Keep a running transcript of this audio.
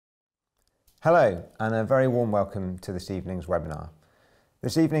Hello, and a very warm welcome to this evening's webinar.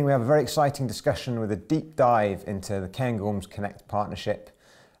 This evening we have a very exciting discussion with a deep dive into the Cairngorms Connect partnership,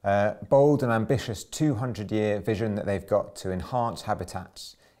 a bold and ambitious 200-year vision that they've got to enhance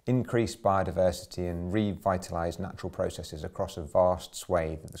habitats, increase biodiversity and revitalise natural processes across a vast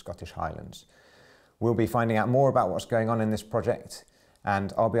swathe of the Scottish Highlands. We'll be finding out more about what's going on in this project,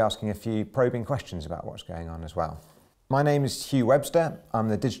 and I'll be asking a few probing questions about what's going on as well. My name is Hugh Webster. I'm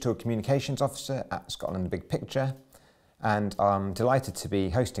the Digital Communications Officer at Scotland Big Picture, and I'm delighted to be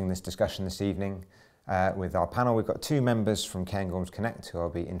hosting this discussion this evening with our panel. We've got two members from Cairngorms Connect who I'll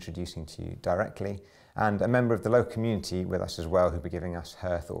be introducing to you directly, and a member of the local community with us as well who'll be giving us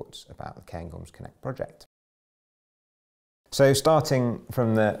her thoughts about the Cairngorms Connect project. So starting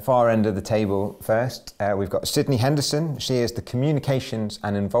from the far end of the table first, we've got Sydney Henderson. She is the Communications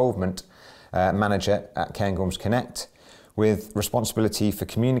and Involvement Manager at Cairngorms Connect, with responsibility for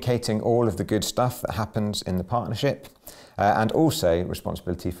communicating all of the good stuff that happens in the partnership, and also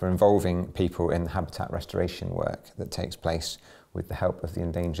responsibility for involving people in the habitat restoration work that takes place with the help of the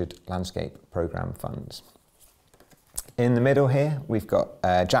Endangered Landscape Programme funds. In the middle here we've got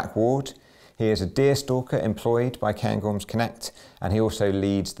Jack Ward. He is a deer stalker employed by Cairngorms Connect, and he also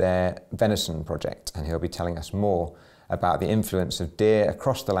leads their venison project, and he'll be telling us more about the influence of deer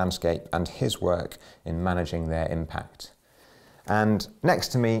across the landscape and his work in managing their impact. And next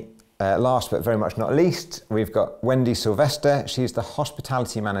to me, last but very much not least, we've got Wendy Sylvester. She's the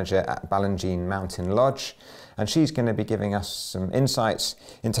Hospitality Manager at Ballangine Mountain Lodge, and she's going to be giving us some insights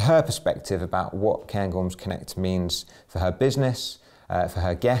into her perspective about what Cairngorms Connect means for her business, for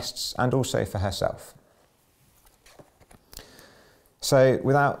her guests, and also for herself. So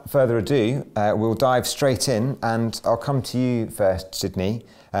without further ado, we'll dive straight in, and I'll come to you first, Sydney.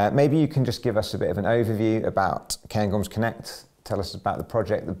 Maybe you can just give us a bit of an overview about Cairngorms Connect. Tell us about the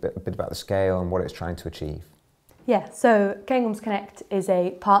project, a bit about the scale and what it's trying to achieve. Yeah, so Cairngorms Connect is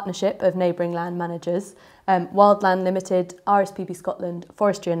a partnership of neighbouring land managers, Wildland Limited, RSPB Scotland,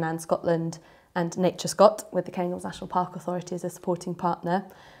 Forestry and Land Scotland and Nature Scot, with the Cairngorms National Park Authority as a supporting partner.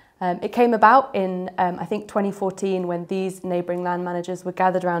 It came about in, I think, 2014, when these neighbouring land managers were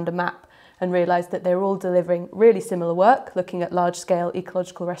gathered around a map and realised that they were all delivering really similar work, looking at large-scale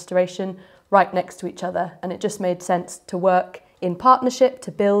ecological restoration right next to each other. And it just made sense to work in partnership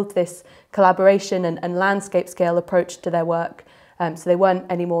to build this collaboration and landscape-scale approach to their work. So they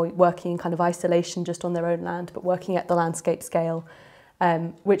weren't anymore working in kind of isolation just on their own land, but working at the landscape scale,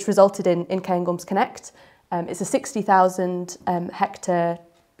 which resulted in Cairngorms Connect. It's a 60,000 hectare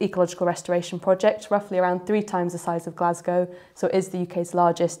ecological restoration project, roughly around 3 times the size of Glasgow. So it is the UK's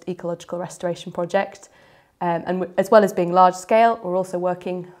largest ecological restoration project. And as well as being large scale, we're also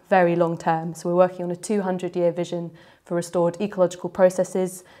working very long term. So we're working on a 200-year vision for restored ecological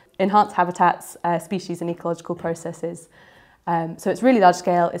processes, enhanced habitats, species and ecological processes. So it's really large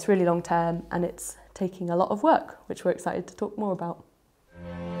scale, it's really long term, and it's taking a lot of work, which we're excited to talk more about.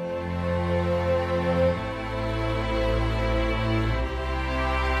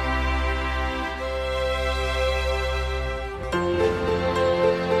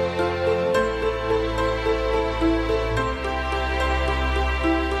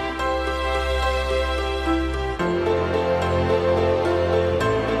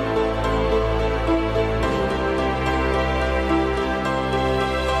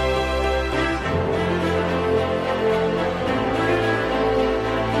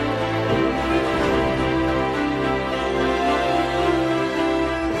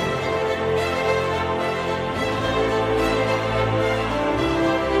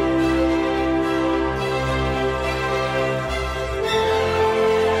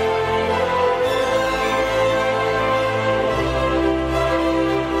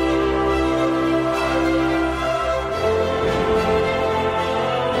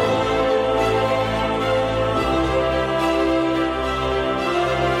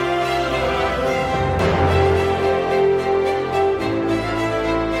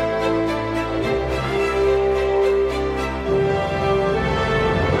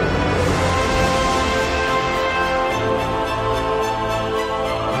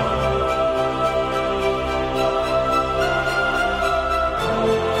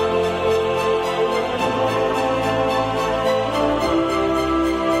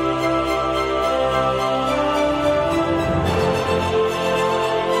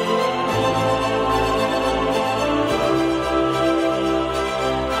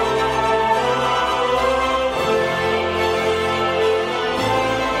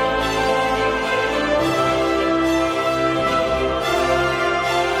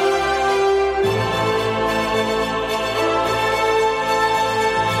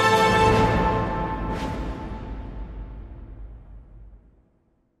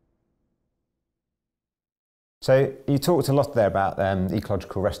 So you talked a lot there about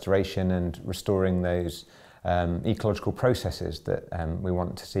ecological restoration and restoring those ecological processes that we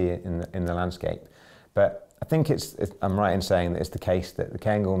want to see in the landscape. But I think I'm right in saying that it's the case that the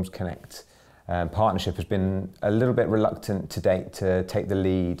Cairngorms Connect partnership has been a little bit reluctant to date to take the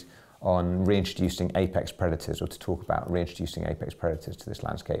lead on reintroducing apex predators, or to talk about reintroducing apex predators to this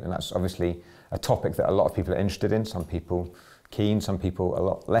landscape. And that's obviously a topic that a lot of people are interested in, some people keen, some people a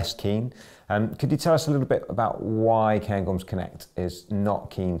lot less keen. Could you tell us a little bit about why Cairngorms Connect is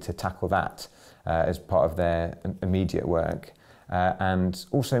not keen to tackle that as part of their immediate work? And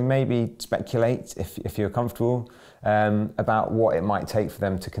also maybe speculate, if you're comfortable, about what it might take for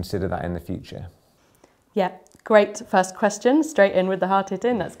them to consider that in the future. Yeah, great first question, straight in with the hard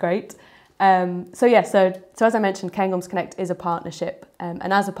hitting, that's great. So as I mentioned, Cairngorms Connect is a partnership,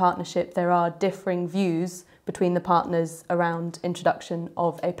 and as a partnership there are differing views between the partners around introduction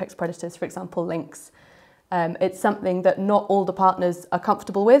of apex predators, for example lynx. It's something that not all the partners are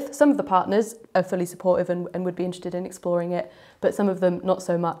comfortable with. Some of the partners are fully supportive and would be interested in exploring it, but some of them not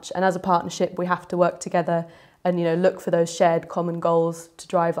so much. And as a partnership, we have to work together and look for those shared common goals to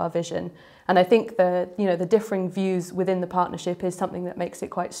drive our vision. And I think the differing views within the partnership is something that makes it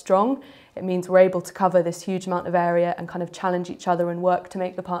quite strong. It means we're able to cover this huge amount of area and kind of challenge each other and work to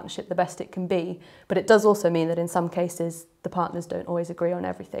make the partnership the best it can be. But it does also mean that in some cases the partners don't always agree on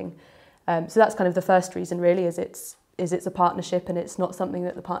everything. So that's kind of the first reason really, is it's a partnership and it's not something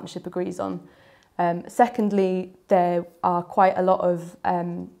that the partnership agrees on. Secondly, there are quite a lot of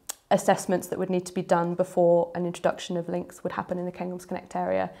assessments that would need to be done before an introduction of lynx would happen in the Cairngorms Connect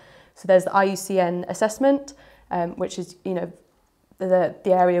area. So there's the IUCN assessment, which is, the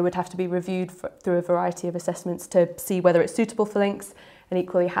area would have to be reviewed through a variety of assessments to see whether it's suitable for lynx, and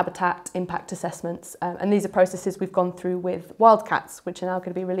equally habitat impact assessments. And these are processes we've gone through with wildcats, which are now going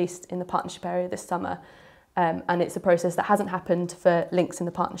to be released in the partnership area this summer. And it's a process that hasn't happened for lynx in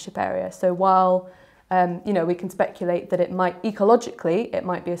the partnership area. So while we can speculate that it might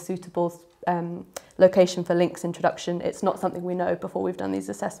be a suitable location for lynx introduction, it's not something we know before we've done these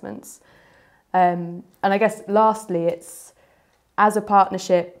assessments. And I guess lastly, as a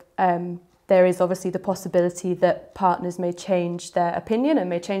partnership, there is obviously the possibility that partners may change their opinion and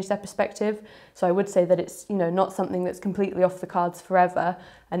may change their perspective. So I would say that it's not something that's completely off the cards forever.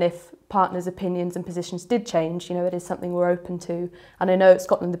 And if partners' opinions and positions did change, it is something we're open to. And I know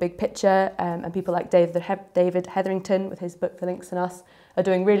Scotland the Big Picture and people like David Hetherington with his book The Lynx and Us are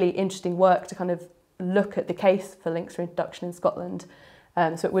doing really interesting work to kind of look at the case for lynx reintroduction in Scotland.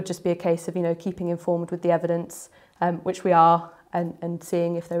 So it would just be a case of keeping informed with the evidence, which we are, and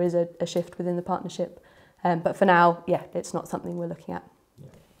seeing if there is a shift within the partnership. But for now, yeah, it's not something we're looking at.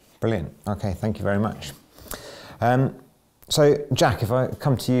 Brilliant. Okay, thank you very much. So Jack, if I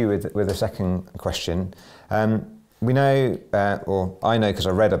come to you with a second question. We know, or I know because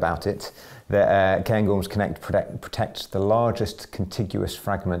I read about it, that Cairngorms Connect protects the largest contiguous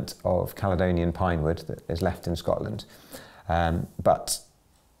fragment of Caledonian pinewood that is left in Scotland. But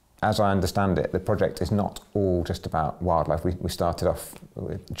as I understand it, the project is not all just about wildlife. We started off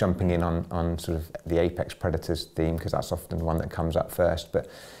with jumping in on sort of the apex predators theme, because that's often the one that comes up first. But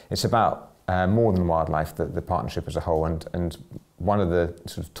it's about more than wildlife, the partnership as a whole. And one of the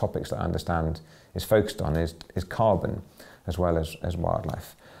sort of topics that I understand is focused on is carbon as well as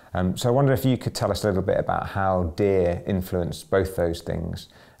wildlife. So I wonder if you could tell us a little bit about how deer influence both those things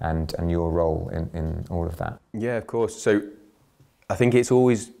and your role in all of that. Yeah, of course. So I think it's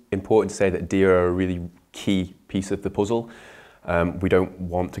always important to say that deer are a really key piece of the puzzle. We don't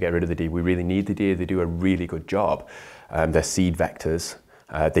want to get rid of the deer. We really need the deer. They do a really good job. They're seed vectors.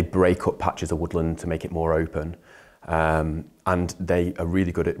 They break up patches of woodland to make it more open. And they are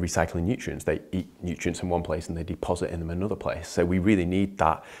really good at recycling nutrients. They eat nutrients in one place and they deposit in them in another place. So we really need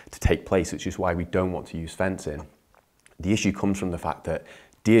that to take place, which is why we don't want to use fencing. The issue comes from the fact that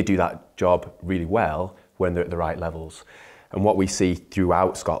deer do that job really well when they're at the right levels. And what we see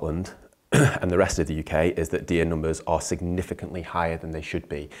throughout Scotland and the rest of the UK is that deer numbers are significantly higher than they should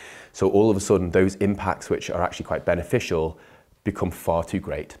be. So all of a sudden, those impacts, which are actually quite beneficial, become far too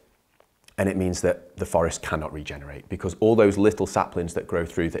great. And it means that the forest cannot regenerate, because all those little saplings that grow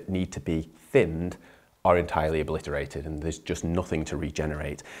through that need to be thinned are entirely obliterated, and there's just nothing to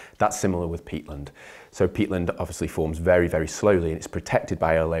regenerate. That's similar with peatland. So peatland obviously forms very, very slowly, and it's protected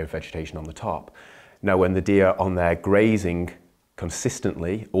by a layer of vegetation on the top. Now, when the deer are on there grazing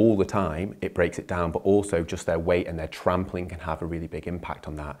consistently all the time, it breaks it down, but also just their weight and their trampling can have a really big impact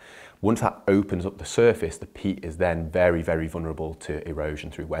on that. Once that opens up the surface, the peat is then very, very vulnerable to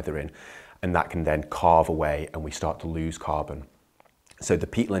erosion through weathering, and that can then carve away and we start to lose carbon. So the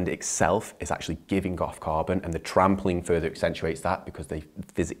peatland itself is actually giving off carbon, and the trampling further accentuates that because they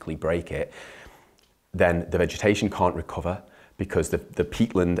physically break it. Then the vegetation can't recover because the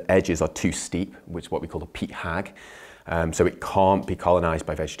peatland edges are too steep, which is what we call a peat hag. So it can't be colonised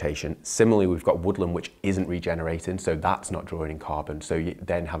by vegetation. Similarly, we've got woodland which isn't regenerating, so that's not drawing in carbon. So you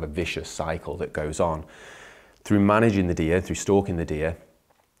then have a vicious cycle that goes on. Through managing the deer, through stalking the deer,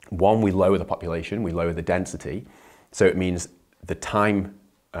 one, we lower the population, we lower the density. So it means the time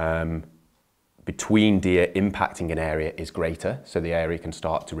between deer impacting an area is greater, so the area can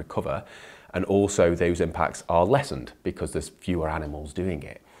start to recover. And also those impacts are lessened because there's fewer animals doing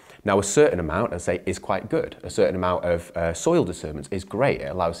it. Now, a certain amount, as I say, is quite good. A certain amount of soil disturbance is great.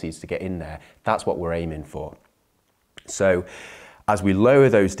 It allows seeds to get in there. That's what we're aiming for. So as we lower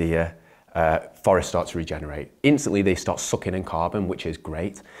those deer, forests start to regenerate. Instantly, they start sucking in carbon, which is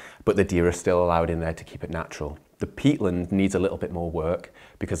great, but the deer are still allowed in there to keep it natural. The peatland needs a little bit more work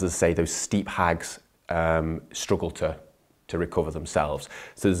because, as I say, those steep hags struggle to recover themselves.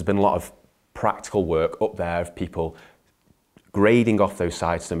 So there's been a lot of practical work up there of people grading off those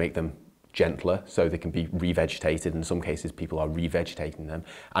sides to make them gentler so they can be revegetated. In some cases, people are revegetating them,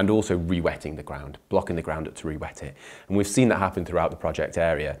 and also re-wetting the ground, blocking the ground up to re-wet it. And we've seen that happen throughout the project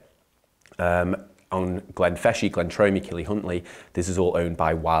area. On Glenfeshie, Glentromie, Killyhuntley, this is all owned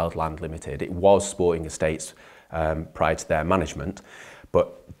by Wildland Limited. It was Sporting Estates prior to their management,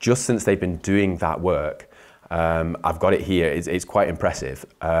 but just since they've been doing that work, I've got it here, it's quite impressive.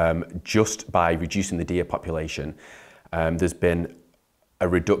 Just by reducing the deer population, there's been a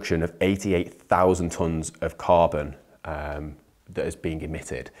reduction of 88,000 tonnes of carbon that is being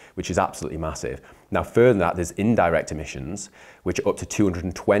emitted, which is absolutely massive. Now, further than that, there's indirect emissions, which are up to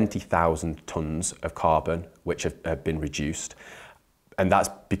 220,000 tonnes of carbon, which have been reduced. And that's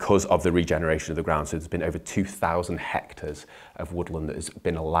because of the regeneration of the ground. So there's been over 2,000 hectares of woodland that has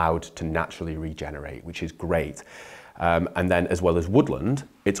been allowed to naturally regenerate, which is great. And then, as well as woodland,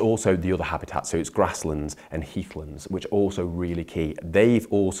 it's also the other habitat. So it's grasslands and heathlands, which are also really key. They've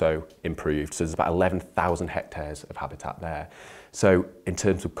also improved. So there's about 11,000 hectares of habitat there. So in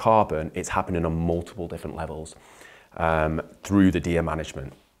terms of carbon, it's happening on multiple different levels through the deer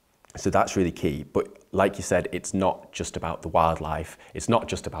management. So that's really key. But like you said, it's not just about the wildlife. It's not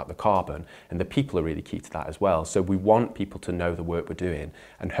just about the carbon. And the people are really key to that as well. So we want people to know the work we're doing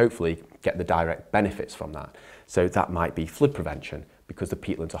and hopefully get the direct benefits from that. So that might be flood prevention because the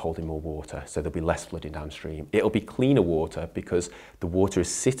peatlands are holding more water, so there'll be less flooding downstream. It'll be cleaner water because the water is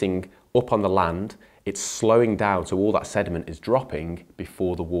sitting up on the land, it's slowing down, so all that sediment is dropping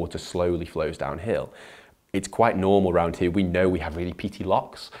before the water slowly flows downhill. It's quite normal around here. We know we have really peaty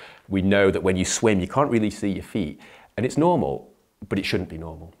lochs. We know that when you swim, you can't really see your feet, and it's normal, but it shouldn't be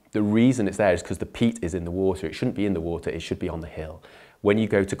normal. The reason it's there is because the peat is in the water. It shouldn't be in the water, it should be on the hill. When you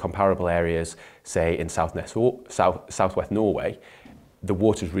go to comparable areas, say in southwest Norway, the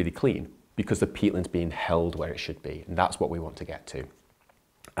water is really clean because the peatland's being held where it should be, and that's what we want to get to.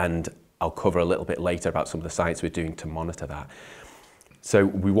 And I'll cover a little bit later about some of the science we're doing to monitor that. So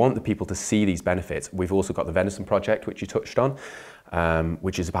we want the people to see these benefits. We've also got the Venison Project, which you touched on,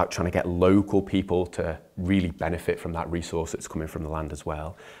 which is about trying to get local people to really benefit from that resource that's coming from the land as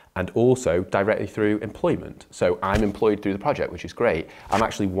well. And also directly through employment. So I'm employed through the project, which is great. I'm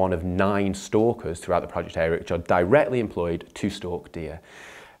actually one of 9 stalkers throughout the project area, which are directly employed to stalk deer.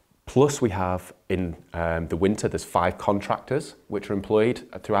 Plus we have in the winter, there's 5 contractors which are employed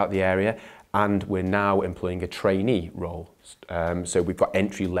throughout the area. And we're now employing a trainee role. So we've got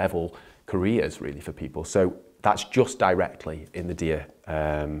entry-level careers really for people. So that's just directly in the deer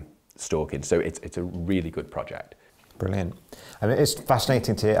stalking. So it's a really good project. Brilliant. I mean, it's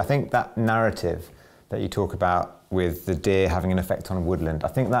fascinating to hear. I think that narrative that you talk about with the deer having an effect on woodland, I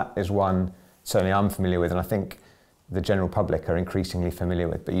think that is one certainly I'm familiar with, and I think the general public are increasingly familiar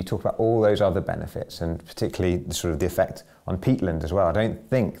with. But you talk about all those other benefits, and particularly the sort of the effect on peatland as well. I don't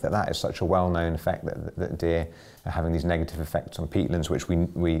think that is such a well-known effect that deer are having these negative effects on peatlands, which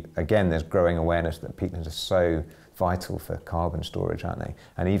we again, there's growing awareness that peatlands are so vital for carbon storage, aren't they?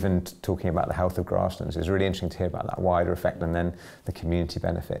 And even talking about the health of grasslands is really interesting to hear about that wider effect, and then the community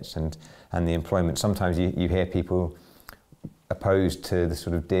benefits and the employment. Sometimes you hear people opposed to the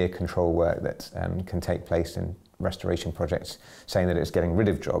sort of deer control work that can take place in restoration projects, saying that it's getting rid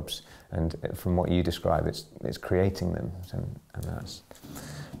of jobs, and from what you describe, it's creating them, and that's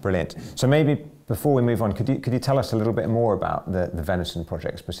brilliant. So maybe before we move on, could you tell us a little bit more about the Venison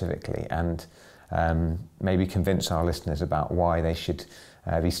project specifically, and maybe convince our listeners about why they should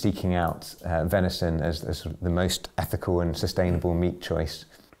be seeking out venison as sort of the most ethical and sustainable meat choice?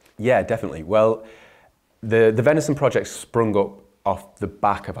 Yeah, definitely. Well, the Venison project sprung up off the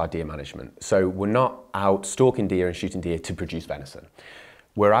back of our deer management. So we're not out stalking deer and shooting deer to produce venison.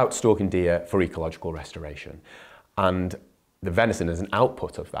 We're out stalking deer for ecological restoration. And the venison is an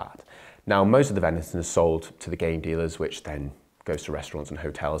output of that. Now, most of the venison is sold to the game dealers, which then goes to restaurants and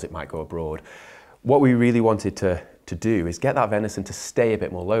hotels. It might go abroad. What we really wanted to do is get that venison to stay a bit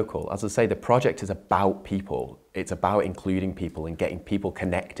more local. As I say, the project is about people. It's about including people and getting people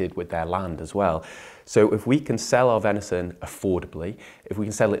connected with their land as well. So if we can sell our venison affordably, if we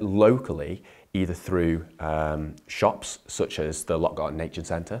can sell it locally, either through shops such as the Loch Garten Nature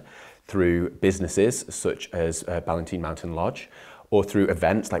Centre, through businesses such as Ballantine Mountain Lodge, or through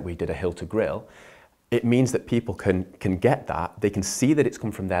events like we did a Hill to Grill, it means that people can get that. They can see that it's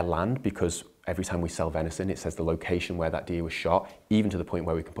come from their land, because every time we sell venison, it says the location where that deer was shot, even to the point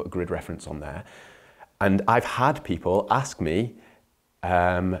where we can put a grid reference on there. And I've had people ask me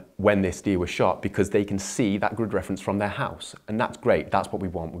when this deer was shot, because they can see that grid reference from their house. And that's great. That's what we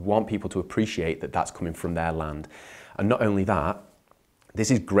want. We want people to appreciate that that's coming from their land. And not only that, this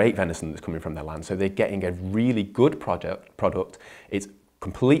is great venison that's coming from their land. So they're getting a really good product. It's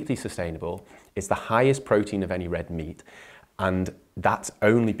completely sustainable. It's the highest protein of any red meat. And that's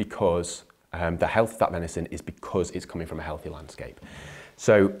only because the health of that venison is because it's coming from a healthy landscape.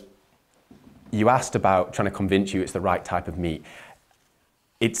 So you asked about trying to convince you it's the right type of meat.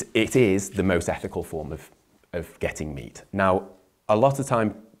 It is the most ethical form of getting meat. Now, a lot of the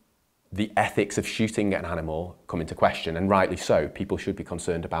time, the ethics of shooting an animal come into question, and rightly so. People should be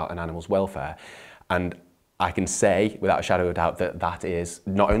concerned about an animal's welfare. And I can say, without a shadow of a doubt, that that is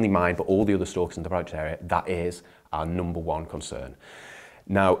not only mine, but all the other stalkers in the project area, that is our #1 concern.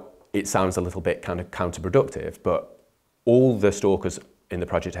 Now, it sounds a little bit kind of counterproductive, but all the stalkers in the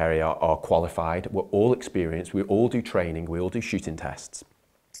project area are qualified. We're all experienced. We all do training. We all do shooting tests.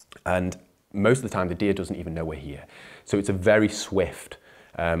 And most of the time, the deer doesn't even know we're here. So it's a very swift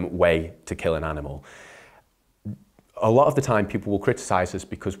way to kill an animal. A lot of the time, people will criticize us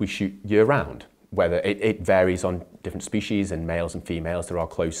because we shoot year round. Whether it varies on different species and males and females, there are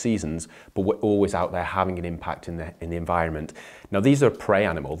closed seasons, but we're always out there having an impact in the environment. Now, these are a prey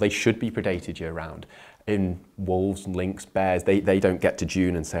animal. They should be predated year round. In wolves, lynx, bears, they don't get to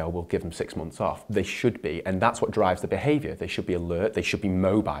June and say, oh, we'll give them 6 months off. They should be, and that's what drives the behavior. They should be alert, they should be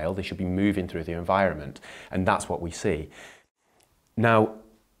mobile, they should be moving through the environment, and that's what we see. Now,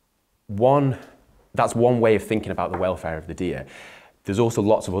 that's one way of thinking about the welfare of the deer. There's also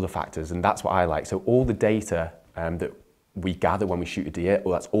lots of other factors, and that's what I like. So all the data that we gather when we shoot a deer,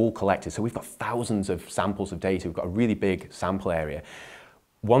 well, that's all collected. So we've got thousands of samples of data. We've got a really big sample area.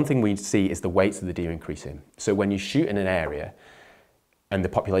 One thing we see is the weights of the deer increasing. So when you shoot in an area and the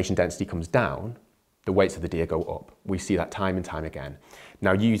population density comes down, the weights of the deer go up. We see that time and time again.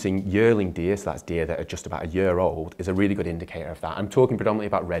 Now, using yearling deer, so that's deer that are just about a year old, is a really good indicator of that. I'm talking predominantly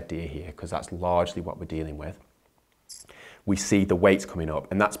about red deer here, because that's largely what we're dealing with. We see the weights coming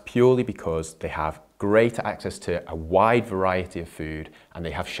up, and that's purely because they have greater access to a wide variety of food and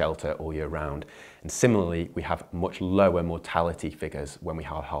they have shelter all year round. And similarly, we have much lower mortality figures when we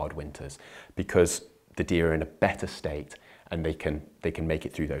have hard winters, because the deer are in a better state and they can make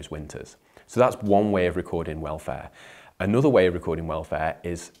it through those winters. So that's one way of recording welfare. Another way of recording welfare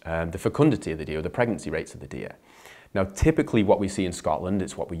is the fecundity of the deer, or the pregnancy rates of the deer. Now, typically what we see in Scotland,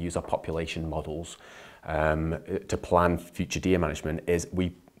 it's what we use our population models to plan future deer management, is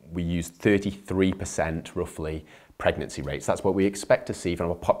we use 33% roughly pregnancy rates. That's what we expect to see from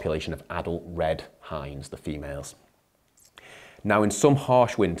a population of adult red hinds, the females. Now, in some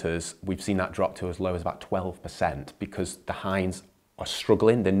harsh winters, we've seen that drop to as low as about 12%, because the hinds are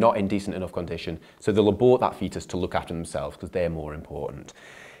struggling, they're not in decent enough condition, so they'll abort that fetus to look after themselves because they're more important.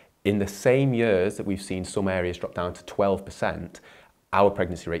 In the same years that we've seen some areas drop down to 12%, our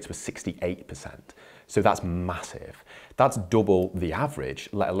pregnancy rates were 68%. So that's massive. That's double the average,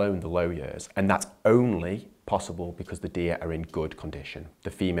 let alone the low years. And that's only possible because the deer are in good condition.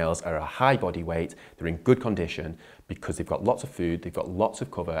 The females are a high body weight, they're in good condition because they've got lots of food, they've got lots of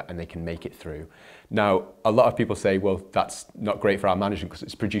cover, and they can make it through. Now, a lot of people say, well, that's not great for our management because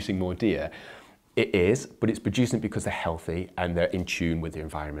it's producing more deer. It is, but it's producing it because they're healthy and they're in tune with the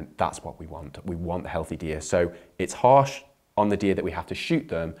environment. That's what we want. We want healthy deer. So it's harsh on the deer that we have to shoot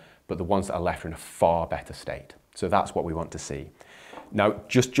them, but the ones that are left are in a far better state. So that's what we want to see. Now,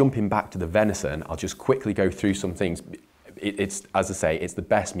 just jumping back to the venison, I'll just quickly go through some things. It's, as I say, it's the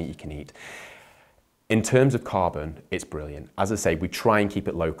best meat you can eat. In terms of carbon, it's brilliant. As I say, we try and keep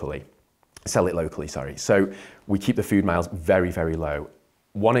it locally, sell it locally, sorry. So we keep the food miles very, very low.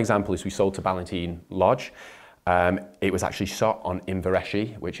 One example is we sold to Ballantine Lodge, It was actually shot on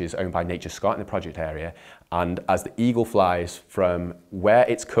Invereshie, which is owned by Nature Scott in the project area. And as the eagle flies from where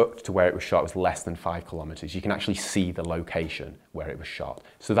it's cooked to where it was shot was less than 5 kilometres. You can actually see the location where it was shot.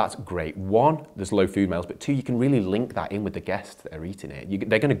 So that's great. One, there's low food miles, but two, you can really link that in with the guests that are eating it.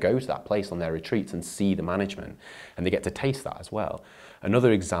 They're going to go to that place on their retreats and see the management, and they get to taste that as well.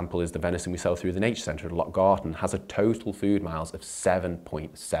 Another example is the venison we sell through the Nature Centre at Loch Garten has a total food miles of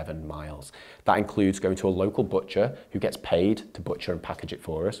 7.7 miles. That includes going to a local butcher who gets paid to butcher and package it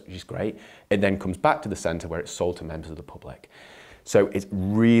for us, which is great. It then comes back to the centre where it's sold to members of the public. So it's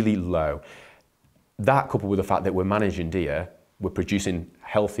really low. That coupled with the fact that we're managing deer, we're producing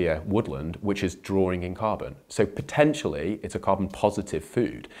healthier woodland, which is drawing in carbon. So potentially it's a carbon positive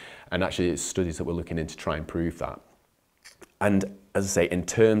food. And actually it's studies that we're looking into try and prove that. And as I say, in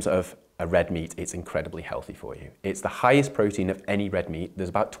terms of a red meat, it's incredibly healthy for you. It's the highest protein of any red meat. There's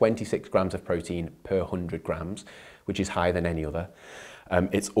about 26 grams of protein per 100 grams, which is higher than any other.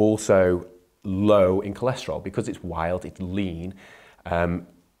 It's also low in cholesterol because it's wild, it's lean.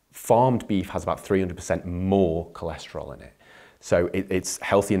 Farmed beef has about 300% more cholesterol in it. So it's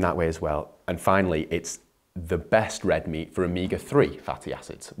healthy in that way as well. And finally, it's the best red meat for omega-3 fatty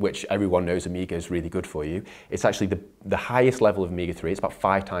acids, which everyone knows omega is really good for you. It's actually the highest level of omega-3, it's about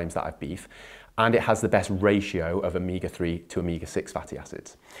 5 times that of beef, and it has the best ratio of omega-3 to omega-6 fatty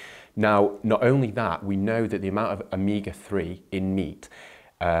acids. Now, not only that, we know that the amount of omega-3 in meat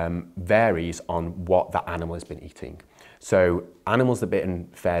varies on what that animal has been eating. So animals that have been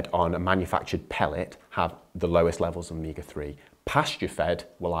fed on a manufactured pellet have the lowest levels of omega-3. Pasture-fed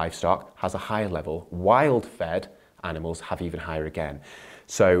livestock has a higher level. Wild-fed animals have even higher again.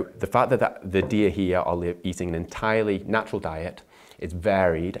 So the fact that the deer here are eating an entirely natural diet, it's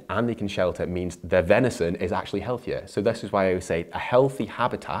varied, and they can shelter means their venison is actually healthier. So this is why I always say a healthy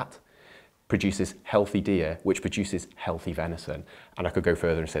habitat produces healthy deer, which produces healthy venison. And I could go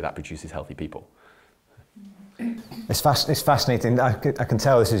further and say that produces healthy people. It's fascinating. I can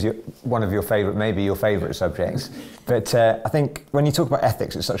tell this is one of your favourite, maybe your favourite subjects. But I think when you talk about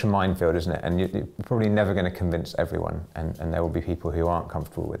ethics, it's such a minefield, isn't it? And you're probably never going to convince everyone, and there will be people who aren't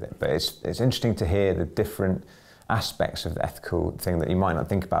comfortable with it. But it's interesting to hear the different aspects of the ethical thing that you might not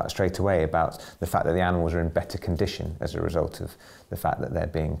think about straight away, about the fact that the animals are in better condition as a result of the fact that they're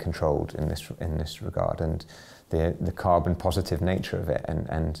being controlled in this regard, and the carbon positive nature of it,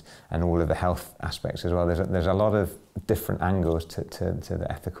 and all of the health aspects as well. There's a lot of different angles to the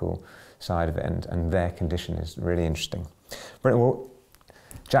ethical side of it, and their condition is really interesting. Brilliant. Well,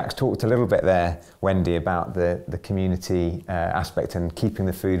 Jack's talked a little bit there, Wendy, about the community aspect and keeping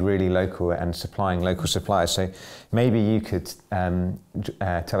the food really local and supplying local suppliers. So maybe you could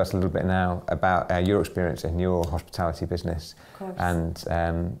tell us a little bit now about your experience in your hospitality business and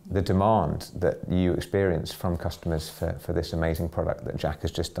the demand that you experience from customers for this amazing product that Jack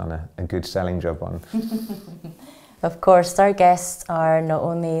has just done a good selling job on. Of course, our guests are not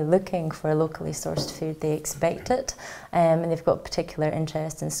only looking for locally sourced food, they expect it, and they've got particular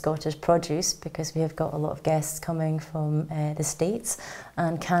interest in Scottish produce because we have got a lot of guests coming from the States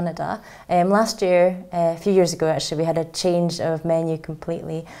and Canada. Last year, a few years ago actually, we had a change of menu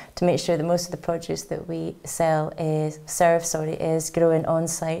completely to make sure that most of the produce that we serve is grown on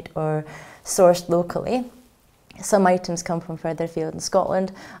site or sourced locally. Some items come from further afield in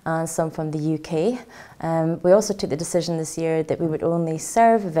Scotland and some from the UK. We also took the decision this year that we would only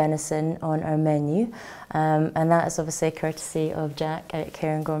serve venison on our menu, and that is obviously a courtesy of Jack at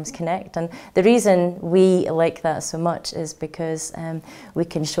Cairngorms Connect. And the reason we like that so much is because we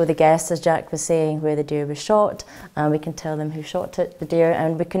can show the guests, as Jack was saying, where the deer was shot, and we can tell them who shot it, the deer,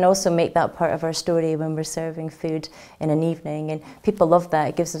 and we can also make that part of our story when we're serving food in an evening. And people love that.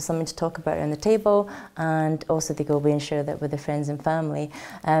 It gives them something to talk about around the table, and also they go away and share that with their friends and family.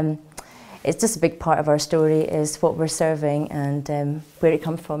 It's just a big part of our story is what we're serving and where it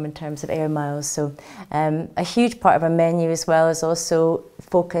comes from in terms of air miles. So a huge part of our menu as well is also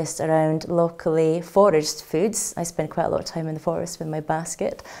focused around locally foraged foods. I spend quite a lot of time in the forest with my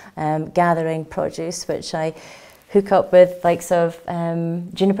basket, gathering produce, which I hook up with likes of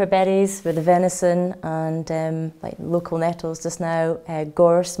juniper berries with the venison and like local nettles just now,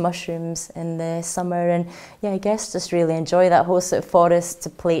 gorse, mushrooms in the summer, and yeah, I guess just really enjoy that whole sort of forest to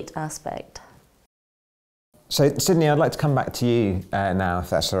plate aspect. So Sydney, I'd like to come back to you now, if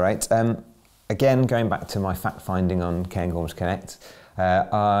that's all right. Again, going back to my fact finding on Cairngorms Connect,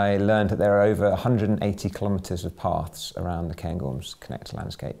 I learned that there are over 180 kilometres of paths around the Cairngorms Connect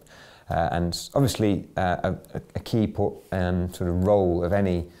landscape. And obviously a key sort of role of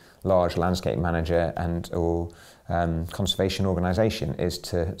any large landscape manager or conservation organisation is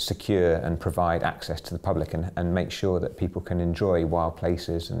to secure and provide access to the public and make sure that people can enjoy wild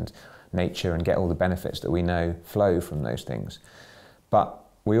places and nature and get all the benefits that we know flow from those things. But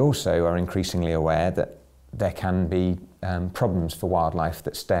we also are increasingly aware that there can be problems for wildlife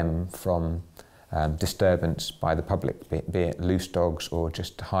that stem from disturbance by the public, be it loose dogs or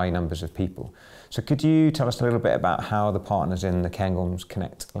just high numbers of people. So could you tell us a little bit about how the partners in the Cairngorms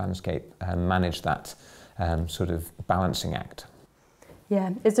Connect landscape manage that sort of balancing act?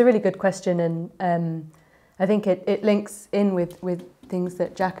 Yeah, it's a really good question, and I think it links in with things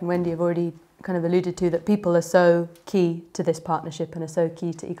that Jack and Wendy have already kind of alluded to, that people are so key to this partnership and are so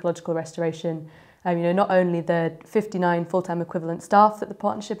key to ecological restoration. You know, not only the 59 full-time equivalent staff that the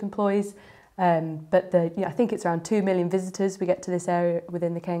partnership employs, but I think it's around 2 million visitors we get to this area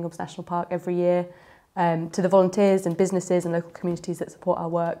within the Cairngorms National Park every year, to the volunteers and businesses and local communities that support our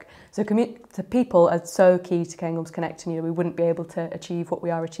work. So the people are so key to Cairngorms Connect, and we wouldn't be able to achieve what we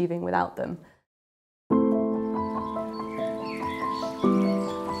are achieving without them.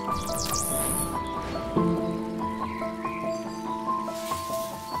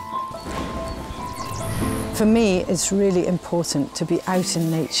 For me, it's really important to be out in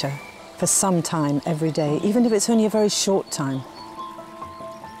nature for some time every day, even if it's only a very short time.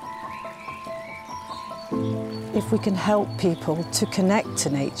 If we can help people to connect to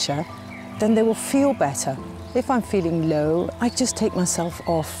nature, then they will feel better. If I'm feeling low, I just take myself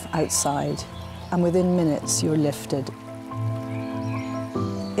off outside, and within minutes you're lifted.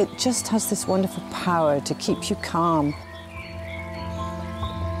 It just has this wonderful power to keep you calm.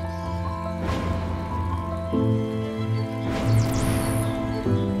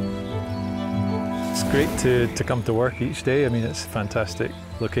 It's great to come to work each day. I mean, it's a fantastic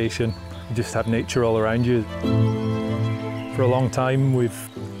location. You just have nature all around you. For a long time, we've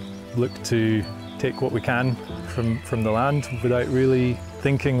looked to take what we can from the land without really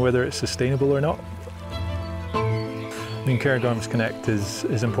thinking whether it's sustainable or not. I mean, Cairngorms Connect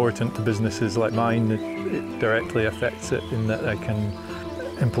is important to businesses like mine. It directly affects it in that I can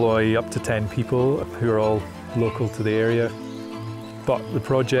employ up to 10 people who are all local to the area. But the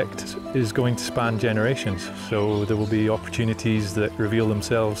project is going to span generations, so there will be opportunities that reveal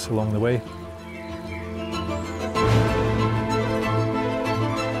themselves along the way.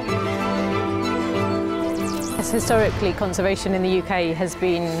 Historically, conservation in the UK has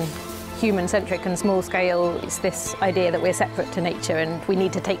been human-centric and small-scale. It's this idea that we're separate to nature and we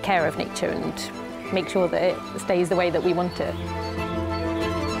need to take care of nature and make sure that it stays the way that we want it.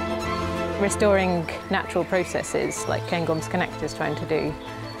 Restoring natural processes, like Cairngorms Connect is trying to do,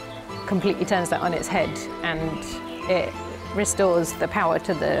 completely turns that on its head, and it restores the power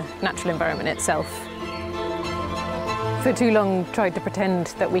to the natural environment itself. For too long, tried to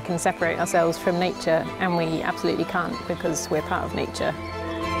pretend that we can separate ourselves from nature, and we absolutely can't, because we're part of nature.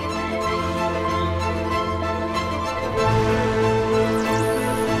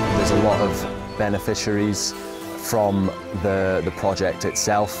 There's a lot of beneficiaries from the project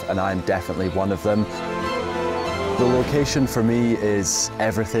itself, and I'm definitely one of them. The location for me is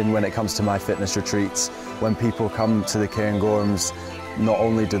everything when it comes to my fitness retreats. When people come to the Cairngorms, not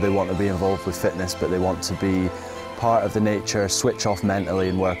only do they want to be involved with fitness, but they want to be part of the nature, switch off mentally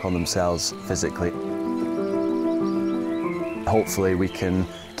and work on themselves physically. Hopefully we can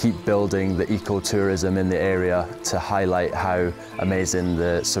keep building the ecotourism in the area to highlight how amazing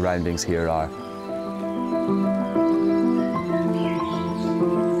the surroundings here are.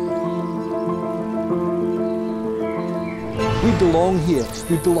 We belong here,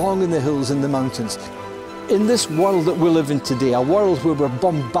 we belong in the hills and the mountains. In this world that we live in today, a world where we're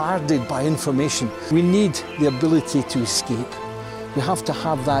bombarded by information, we need the ability to escape. We have to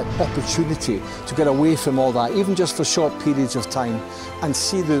have that opportunity to get away from all that, even just for short periods of time, and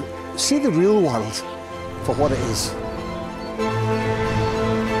see the real world for what it is.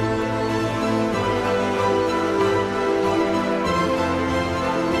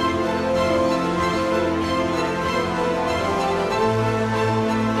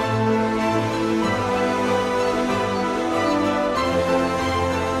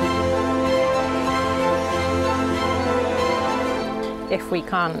 If we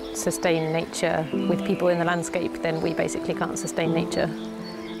can't sustain nature with people in the landscape, then we basically can't sustain nature.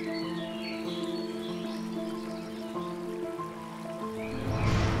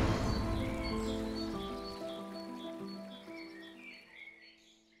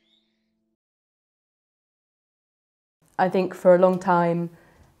 I think for a long time,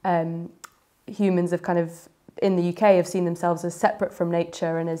 humans have kind of in the UK have seen themselves as separate from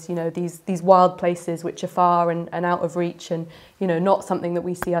nature and as, you know, these wild places which are far and out of reach and, you know, not something that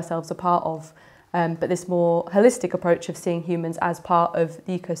we see ourselves a part of. But this more holistic approach of seeing humans as part of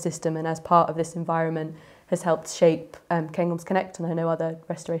the ecosystem and as part of this environment has helped shape Cairngorms Connect, and I know other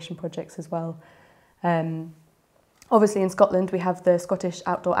restoration projects as well. Obviously in Scotland we have the Scottish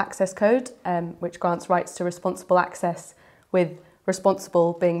Outdoor Access Code, which grants rights to responsible access, with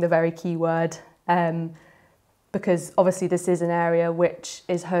responsible being the very key word, because obviously this is an area which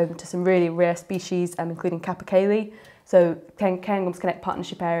is home to some really rare species, including capercaillie. So Cairngorms Connect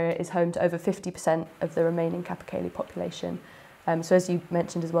partnership area is home to over 50% of the remaining capercaillie population. So as you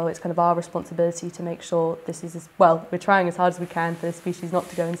mentioned as well, it's kind of our responsibility to make sure this is, well, we're trying as hard as we can for the species not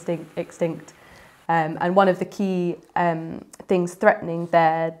to go extinct. And one of the key things threatening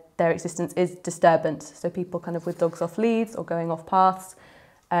their existence is disturbance. So people kind of with dogs off leads or going off paths.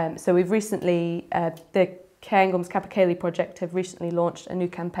 So we've recently, the Cairngorms Capercaillie project have recently launched a new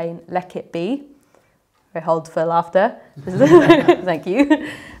campaign, Let It Be. I hold for laughter. Thank you.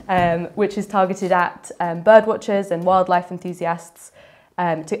 Which is targeted at bird watchers and wildlife enthusiasts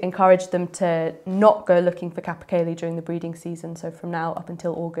to encourage them to not go looking for capercaillie during the breeding season, so from now up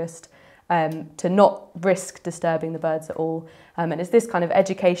until August, to not risk disturbing the birds at all. And it's this kind of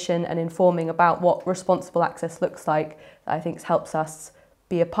education and informing about what responsible access looks like that I think helps us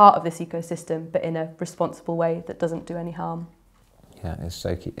be a part of this ecosystem, but in a responsible way that doesn't do any harm. Yeah, it's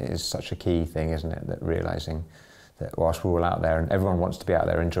so key. It is such a key thing, isn't it, that realising that whilst we're all out there and everyone wants to be out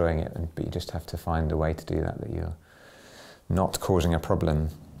there enjoying it, but you just have to find a way to do that you're not causing a problem.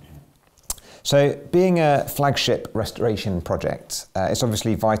 So being a flagship restoration project, it's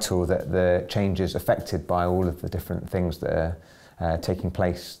obviously vital that the changes affected by all of the different things that are taking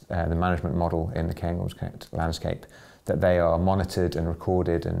place, the management model in the Cairngorms Connect landscape, that they are monitored and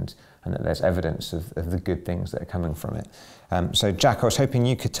recorded and that there's evidence of the good things that are coming from it. So Jack, I was hoping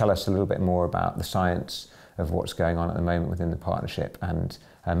you could tell us a little bit more about the science of what's going on at the moment within the partnership and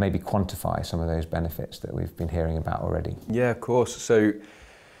maybe quantify some of those benefits that we've been hearing about already. Yeah, of course. So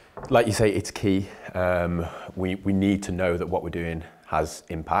like you say, it's key. We need to know that what we're doing has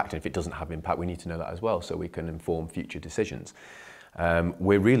impact, and if it doesn't have impact, we need to know that as well so we can inform future decisions.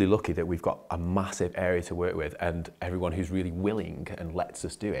 We're really lucky that we've got a massive area to work with and everyone who's really willing and lets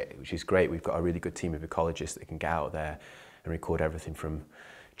us do it, which is great. We've got a really good team of ecologists that can get out there and record everything from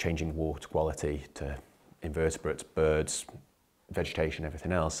changing water quality to invertebrates, birds, vegetation,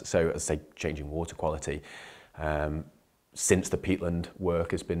 everything else. So as I say, changing water quality. Since the peatland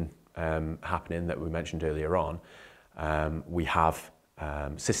work has been happening that we mentioned earlier on, we have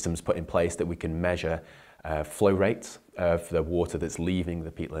systems put in place that we can measure flow rates of the water that's leaving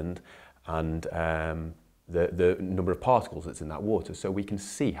the peatland and the number of particles that's in that water, so we can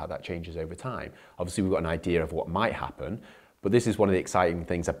see how that changes over time. Obviously we've got an idea of what might happen, but this is one of the exciting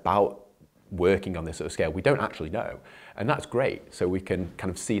things about working on this sort of scale. We don't actually know, and that's great, so we can kind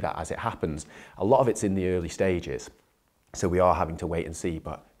of see that as it happens. A lot of it's in the early stages, so we are having to wait and see,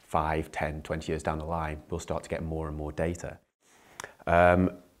 but 5, 10, 20 years down the line, we'll start to get more and more data.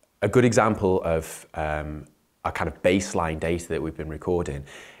 A good example of a kind of baseline data that we've been recording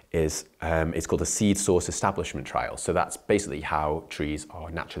is it's called a seed source establishment trial. So that's basically how trees are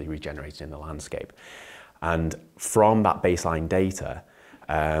naturally regenerated in the landscape. And from that baseline data,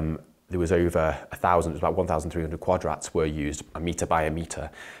 there was over 1,000, it was about 1,300 quadrats were used, a metre by a metre,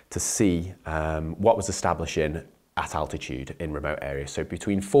 to see what was establishing at altitude in remote areas. So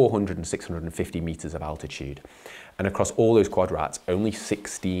between 400 and 650 metres of altitude. And across all those quadrats, only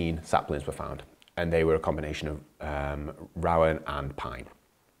 16 saplings were found. And they were a combination of rowan and pine.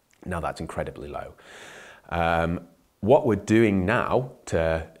 Now that's incredibly low. What we're doing now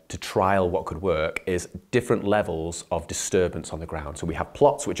to trial what could work is different levels of disturbance on the ground. So we have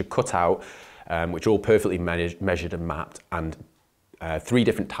plots which are cut out, which are all perfectly measured and mapped, and 3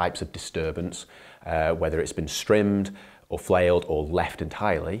 different types of disturbance, whether it's been strimmed or flailed or left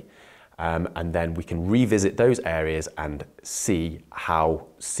entirely. And then we can revisit those areas and see how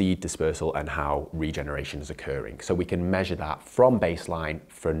seed dispersal and how regeneration is occurring. So we can measure that from baseline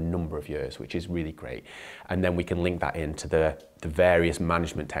for a number of years, which is really great. And then we can link that into the various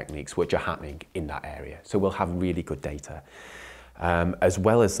management techniques which are happening in that area. So we'll have really good data. As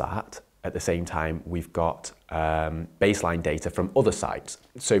well as that, at the same time, we've got baseline data from other sites.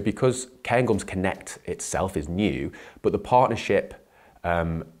 So because Cairngorms Connect itself is new, but the partnership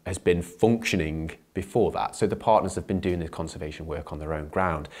has been functioning before that. So the partners have been doing this conservation work on their own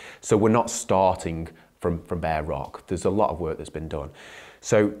ground. So we're not starting from bare rock. There's a lot of work that's been done.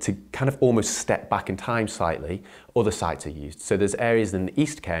 So to kind of almost step back in time slightly, other sites are used. So there's areas in the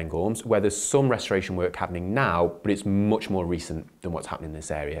East Cairngorms where there's some restoration work happening now, but it's much more recent than what's happening in this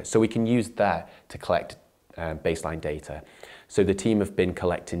area. So we can use that to collect baseline data. So the team have been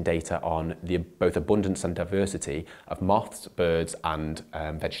collecting data on both abundance and diversity of moths, birds, and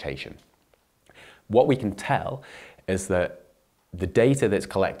vegetation. What we can tell is that the data that's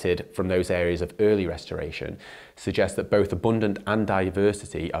collected from those areas of early restoration suggests that both abundance and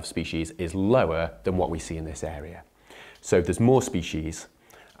diversity of species is lower than what we see in this area. So there's more species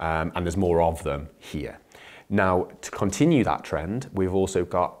and there's more of them here. Now, to continue that trend, we've also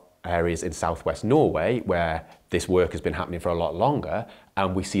got areas in southwest Norway where this work has been happening for a lot longer,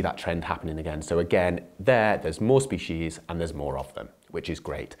 and we see that trend happening again. So again, there's more species and there's more of them, which is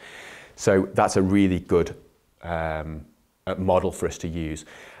great. So that's a really good model for us to use.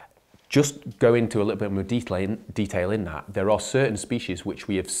 Just go into a little bit more detail in that. There are certain species which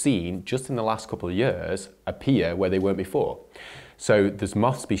we have seen just in the last couple of years appear where they weren't before. So there's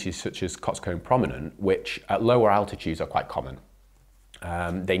moth species such as coxcomb prominent, which at lower altitudes are quite common.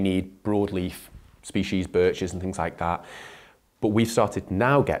 They need broadleaf species, birches and things like that. But we've started to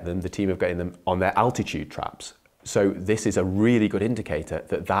now get them, the team are getting them on their altitude traps. So this is a really good indicator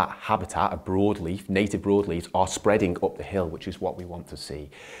that that habitat of broadleaf, native broadleaves, are spreading up the hill, which is what we want to see.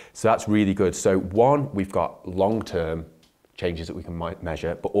 So that's really good. So one, we've got long-term changes that we can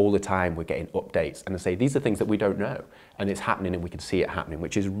measure, but all the time we're getting updates. And I say, these are things that we don't know, and it's happening and we can see it happening,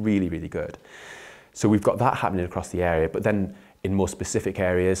 which is really, really good. So we've got that happening across the area, but then in more specific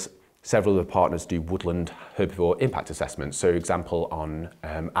areas, several of the partners do woodland herbivore impact assessments. So example on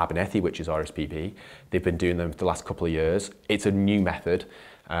Abernethy, which is RSPB, they've been doing them for the last couple of years. It's a new method,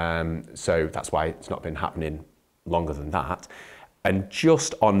 so that's why it's not been happening longer than that. And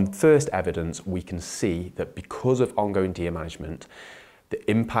just on first evidence, we can see that because of ongoing deer management, the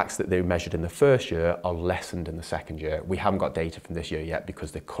impacts that they measured in the first year are lessened in the second year. We haven't got data from this year yet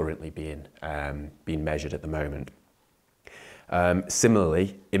because they're currently being measured at the moment.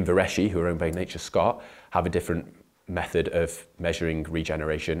 Similarly, Invereshi, who are owned by Nature Scott, have a different method of measuring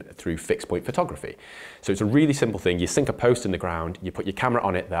regeneration through fixed point photography. So it's a really simple thing. You sink a post in the ground, you put your camera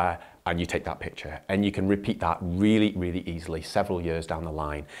on it there, and you take that picture. And you can repeat that really, really easily several years down the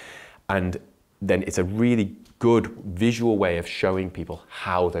line. And then it's a really good visual way of showing people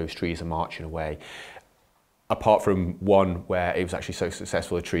how those trees are marching away. Apart from one where it was actually so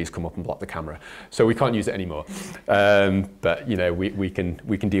successful, the trees come up and block the camera. So we can't use it anymore. But you know, we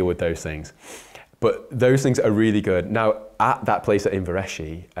can deal with those things. But those things are really good. Now, at that place at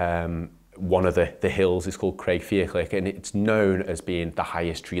Invereshi, one of the hills is called Craig Fiaclick, and it's known as being the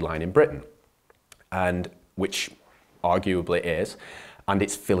highest tree line in Britain, and which arguably is. And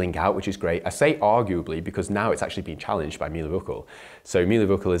it's filling out, which is great. I say arguably because now it's actually being challenged by Míle So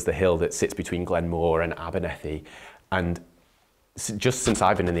Míle is the hill that sits between Glenmore and Abernethy. And just since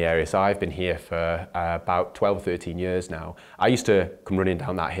I've been in the area, so I've been here for about 12 or 13 years now, I used to come running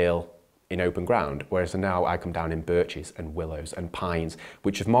down that hill in open ground, whereas now I come down in birches and willows and pines,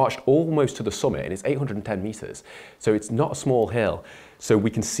 which have marched almost to the summit, and it's 810 metres. So it's not a small hill. So we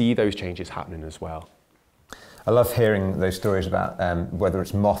can see those changes happening as well. I love hearing those stories about whether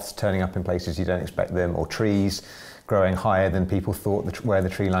it's moths turning up in places you don't expect them, or trees growing higher than people thought where the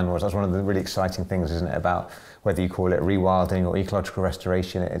tree line was. That's one of the really exciting things, isn't it, about whether you call it rewilding or ecological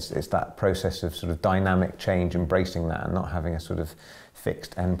restoration. It's that process of sort of dynamic change, embracing that and not having a sort of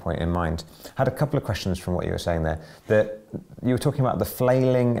fixed endpoint in mind. I had a couple of questions from what you were saying there. You were talking about the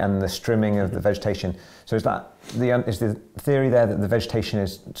flailing and the strimming of the vegetation. So is the theory there that the vegetation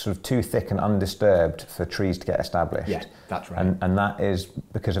is sort of too thick and undisturbed for trees to get established? Yeah, that's right. And that is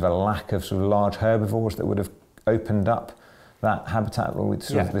because of a lack of sort of large herbivores that would have opened up that habitat?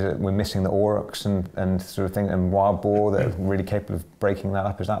 We're missing the aurochs and sort of thing, and wild boar that are really capable of breaking that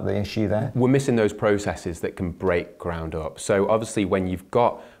up. Is that the issue there? We're missing those processes that can break ground up. So obviously when you've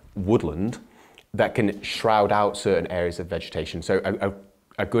got woodland that can shroud out certain areas of vegetation. So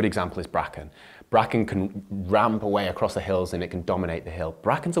a good example is bracken. Bracken can ramp away across the hills and it can dominate the hill.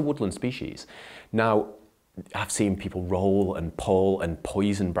 Bracken's a woodland species. Now, I've seen people roll and pull and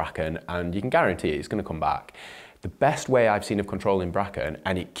poison bracken, and you can guarantee it's going to come back. The best way I've seen of controlling bracken,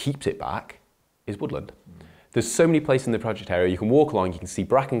 and it keeps it back, is woodland. There's so many places in the project area you can walk along, you can see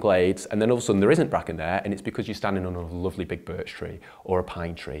bracken glades, and then all of a sudden there isn't bracken there, and it's because you're standing on a lovely big birch tree or a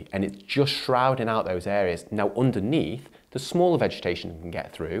pine tree, and it's just shrouding out those areas. Now underneath, the smaller vegetation can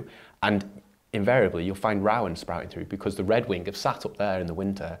get through, and invariably you'll find rowan sprouting through because the redwing have sat up there in the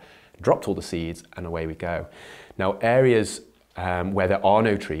winter, dropped all the seeds, and away we go. Now areas where there are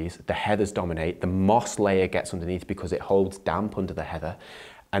no trees, the heathers dominate, the moss layer gets underneath because it holds damp under the heather,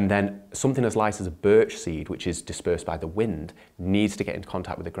 and then something as light as a birch seed, which is dispersed by the wind, needs to get into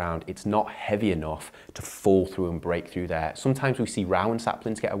contact with the ground. It's not heavy enough to fall through and break through there. Sometimes we see round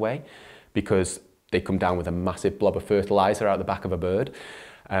saplings get away because they come down with a massive blob of fertilizer out the back of a bird,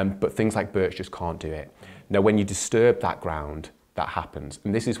 but things like birch just can't do it. Now, when you disturb that ground, that happens.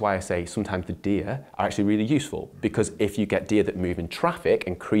 And this is why I say sometimes the deer are actually really useful, because if you get deer that move in traffic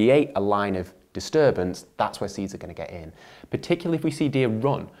and create a line of disturbance, that's where seeds are going to get in, particularly if we see deer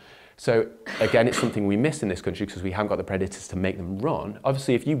run. So again, it's something we miss in this country because we haven't got the predators to make them run.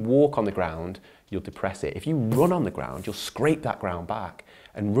 Obviously, if you walk on the ground, you'll depress it. If you run on the ground, you'll scrape that ground back,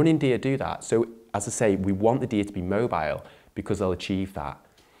 and running deer do that. So as I say, we want the deer to be mobile because they'll achieve that.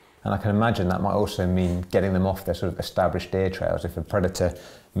 And I can imagine that might also mean getting them off their sort of established deer trails if a predator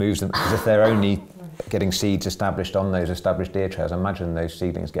moves them, because if they're only getting seeds established on those established deer trails, I imagine those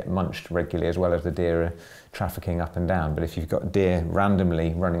seedlings get munched regularly as well as the deer are trafficking up and down. But if you've got deer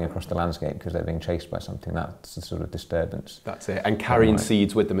randomly running across the landscape because they're being chased by something, that's the sort of disturbance. That's it, and carrying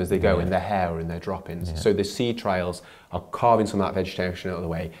seeds with them as they go in their hair or in their droppings. So the seed trials are carving some of that vegetation out of the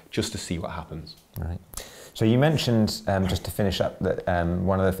way just to see what happens. Right. So you mentioned, just to finish up, that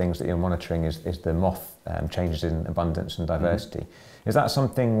one of the things that you're monitoring is the moth changes in abundance and diversity. Mm-hmm. Is that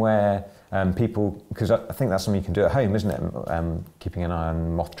something where people, because I think that's something you can do at home, isn't it? Keeping an eye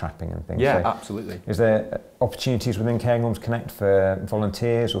on moth trapping and things. Yeah, so absolutely. Is there opportunities within Cairngorms Connect for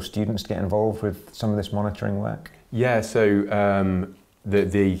volunteers or students to get involved with some of this monitoring work? Yeah, so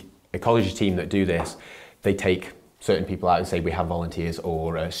the ecology team that do this, they take certain people out and say we have volunteers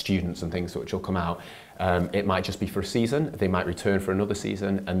or students and things which will come out. It might just be for a season, they might return for another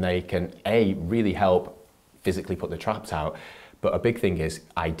season, and they can really help physically put the traps out. But a big thing is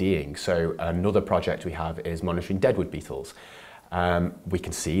IDing. So another project we have is monitoring deadwood beetles. We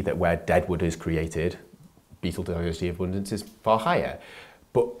can see that where deadwood is created, beetle diversity abundance is far higher.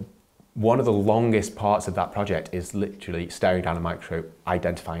 But one of the longest parts of that project is literally staring down a microscope,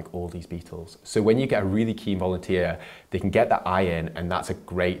 identifying all these beetles. So when you get a really keen volunteer, they can get that eye in, and that's a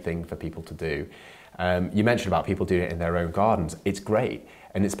great thing for people to do. You mentioned about people doing it in their own gardens. It's great,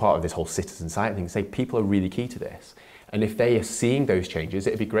 and it's part of this whole citizen science thing. Say people are really key to this, and if they are seeing those changes,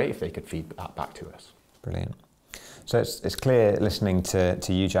 it'd be great if they could feed that back to us. Brilliant. So it's clear, listening to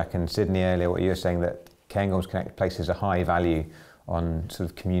you, Jack, and Sydney earlier, what you were saying, that Cairngorms Connect places a high value on sort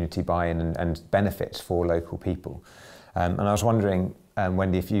of community buy-in and benefits for local people. And I was wondering,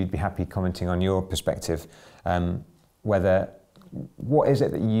 Wendy, if you'd be happy commenting on your perspective, what is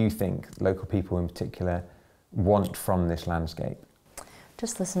it that you think local people in particular want from this landscape?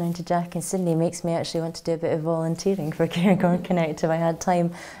 Just listening to Jack and Sydney makes me actually want to do a bit of volunteering for Cairngorms Connect if I had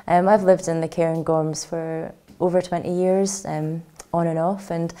time. I've lived in the Cairngorms for over 20 years, on and off,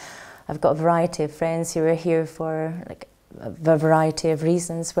 and I've got a variety of friends who are here for a variety of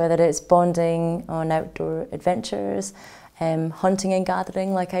reasons, whether it's bonding on outdoor adventures, hunting and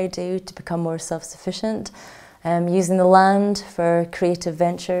gathering like I do to become more self-sufficient, using the land for creative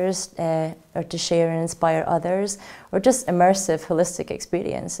ventures or to share and inspire others, or just immersive, holistic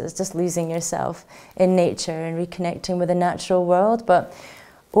experiences, just losing yourself in nature and reconnecting with the natural world. But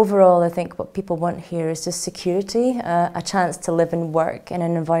overall, I think what people want here is just security, a chance to live and work in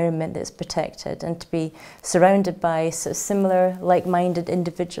an environment that's protected, and to be surrounded by sort of similar, like-minded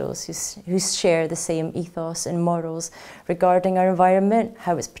individuals who share the same ethos and morals regarding our environment,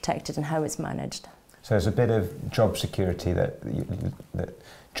 how it's protected and how it's managed. So there's a bit of job security that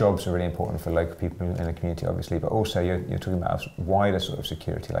jobs are really important for local people in the community, obviously, but also you're talking about a wider sort of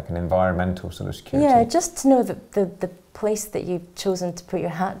security, like an environmental sort of security. Yeah, just to know that the place that you've chosen to put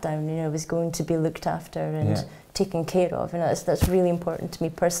your hat down, is going to be looked after and taken care of, and that's really important to me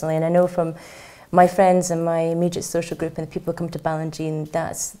personally. And I know from my friends and my immediate social group and the people who come to Ballangine,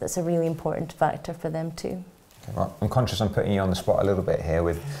 that's a really important factor for them too. Okay, well, I'm conscious I'm putting you on the spot a little bit here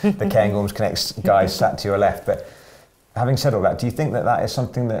with the Cairngorms Connect guys sat to your left, but having said all that, do you think that is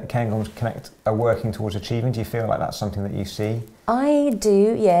something that Cairngorms Connect are working towards achieving? Do you feel like that's something that you see? I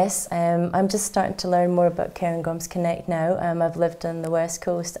do, yes. I'm just starting to learn more about Cairngorms Connect now. I've lived on the West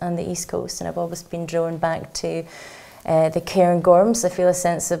Coast and the East Coast, and I've always been drawn back to the Cairngorms. I feel a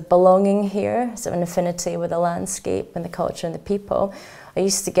sense of belonging here, sort of an affinity with the landscape and the culture and the people. I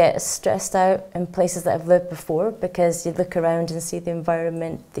used to get stressed out in places that I've lived before because you'd look around and see the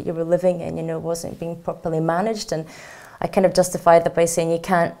environment that you were living in, wasn't being properly managed, and I kind of justified that by saying you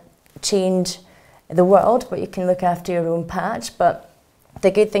can't change the world, but you can look after your own patch. But The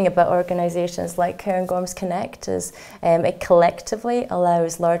good thing about organisations like Cairngorms Connect is it collectively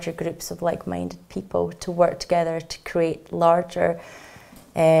allows larger groups of like-minded people to work together to create larger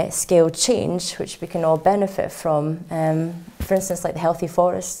scale change, which we can all benefit from. For instance, like the healthy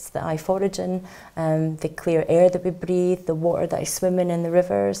forests that I forage in, the clear air that we breathe, the water that I swim in the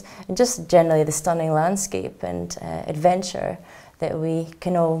rivers, and just generally the stunning landscape and adventure that we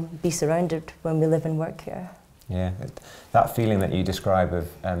can all be surrounded when we live and work here. Yeah, that feeling that you describe of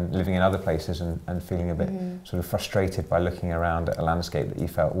living in other places and feeling a bit sort of frustrated by looking around at a landscape that you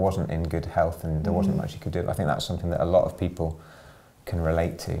felt wasn't in good health and there wasn't much you could do. I think that's something that a lot of people can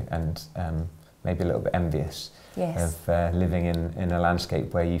relate to, and maybe a little bit envious of living in a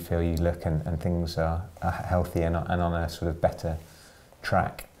landscape where you feel you look and things are healthy and on a sort of better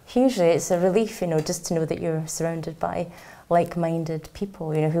track. Hugely, it's a relief, you know, just to know that you're surrounded by like-minded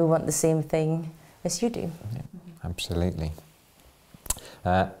people, you know, who want the same thing as you do. Yeah, absolutely.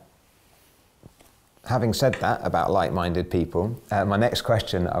 Having said that about like-minded people, my next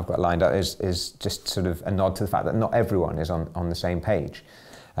question I've got lined up is just sort of a nod to the fact that not everyone is on the same page.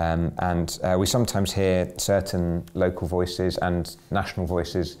 And we sometimes hear certain local voices and national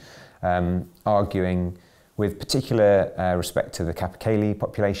voices arguing with particular respect to the Capercaillie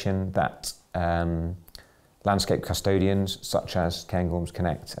population that landscape custodians such as Cairngorms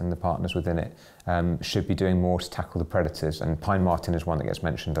Connect and the partners within it should be doing more to tackle the predators, and pine marten is one that gets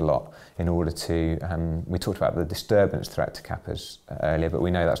mentioned a lot in order to, we talked about the disturbance threat to Cappers earlier, but we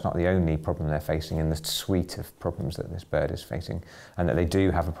know that's not the only problem they're facing in the suite of problems that this bird is facing, and that they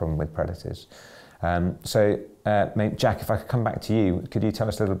do have a problem with predators. Maybe, Jack, if I could come back to you, could you tell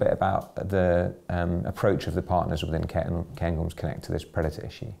us a little bit about the approach of the partners within Cairngorms Connect to this predator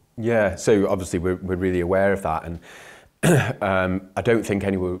issue? Yeah, so obviously we're really aware of that, and I don't think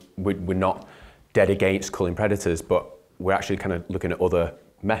we're not dead against culling predators, but we're actually kind of looking at other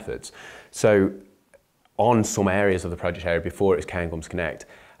methods. So on some areas of the project area before it was Cairngorms Connect,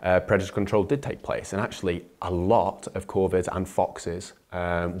 predator control did take place, and actually a lot of corvids and foxes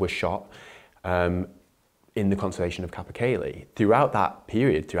were shot in the conservation of Capercaillie. Throughout that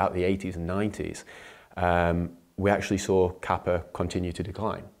period, throughout the 80s and 90s, we actually saw Kappa continue to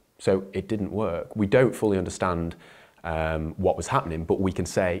decline. So it didn't work. We don't fully understand what was happening, but we can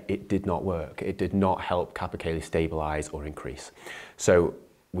say it did not work. It did not help Capercaillie stabilise or increase. So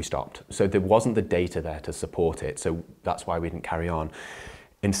we stopped. So there wasn't the data there to support it, so that's why we didn't carry on.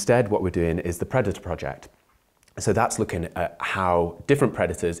 Instead, what we're doing is the Predator Project. So that's looking at how different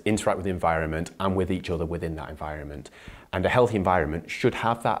predators interact with the environment and with each other within that environment. And a healthy environment should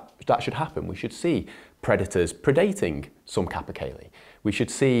have that should happen. We should see predators predating some Capercaillie. We should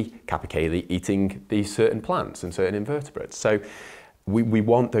see Capercaillie eating these certain plants and certain invertebrates. So we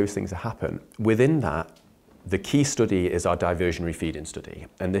want those things to happen. Within that, the key study is our diversionary feeding study.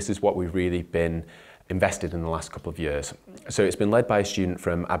 And this is what we've really been invested in the last couple of years. So it's been led by a student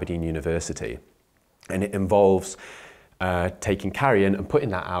from Aberdeen University. And it involves taking carrion and putting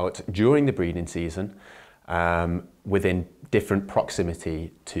that out during the breeding season within different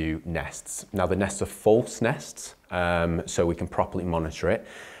proximity to nests. Now the nests are false nests, so we can properly monitor it.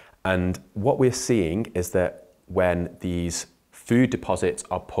 And what we're seeing is that when these food deposits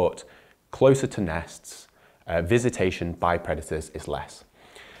are put closer to nests, visitation by predators is less.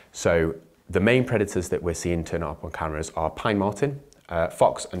 So the main predators that we're seeing turn up on cameras are pine marten,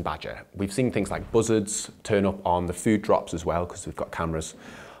 fox and badger. We've seen things like buzzards turn up on the food drops as well, because we've got cameras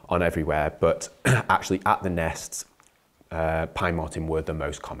on everywhere, but actually at the nests, pine marten were the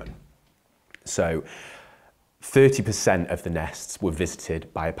most common. So 30% of the nests were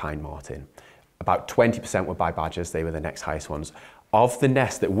visited by a pine marten. About 20% were by badgers, they were the next highest ones. Of the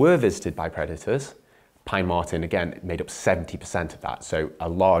nests that were visited by predators, pine marten, again, made up 70% of that, so a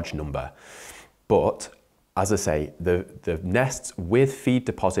large number. But as I say, the nests with feed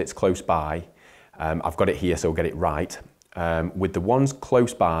deposits close by, I've got it here so we'll get it right, with the ones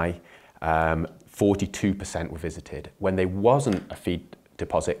close by, 42% were visited. When there wasn't a feed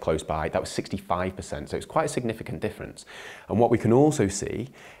deposit close by, that was 65%, so it's quite a significant difference. And what we can also see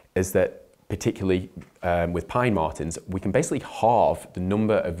is that, particularly with pine martens, we can basically halve the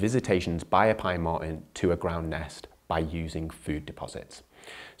number of visitations by a pine marten to a ground nest by using food deposits.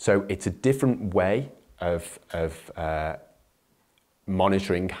 So it's a different way of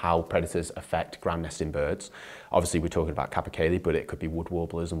monitoring how predators affect ground nesting birds. Obviously we're talking about Capercaillie, but it could be wood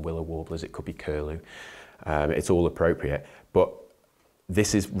warblers and willow warblers, it could be curlew. It's all appropriate. But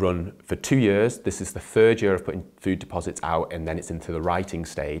this is run for 2 years. This is the third year of putting food deposits out, and then it's into the writing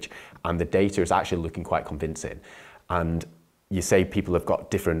stage, and the data is actually looking quite convincing. And you say people have got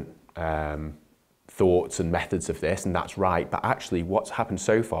different thoughts and methods of this, and that's right, but actually what's happened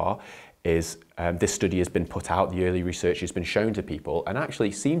so far is this study has been put out, the early research has been shown to people, and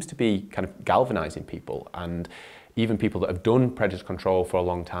actually seems to be kind of galvanizing people, and even people that have done predator control for a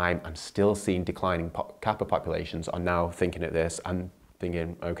long time and still seen declining kappa populations are now thinking at this and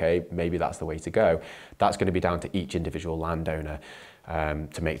thinking, okay, maybe that's the way to go. That's going to be down to each individual landowner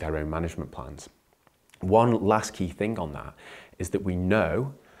to make their own management plans. One last key thing on that is that we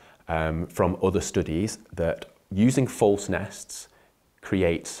know from other studies that using false nests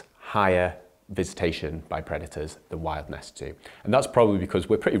creates higher visitation by predators than wild nests do. And that's probably because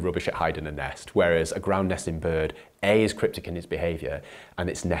we're pretty rubbish at hiding a nest, whereas a ground nesting bird, A, is cryptic in its behaviour, and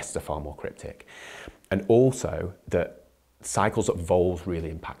its nests are far more cryptic. And also that cycles of voles really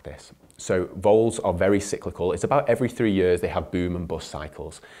impact this. So voles are very cyclical. It's about every 3 years they have boom and bust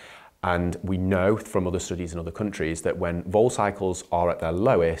cycles. And we know from other studies in other countries that when vole cycles are at their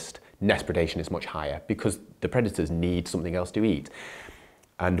lowest, nest predation is much higher because the predators need something else to eat.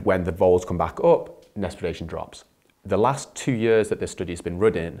 And when the voles come back up, nest predation drops. The last 2 years that this study has been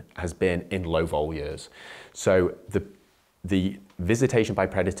running has been in low vole years. So the visitation by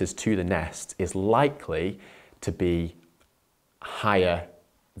predators to the nest is likely to be higher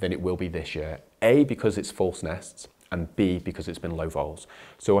than it will be this year. A, because it's false nests, and B, because it's been low voles.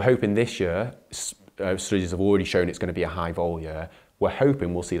 So we're hoping this year, studies have already shown it's going to be a high vole year. We're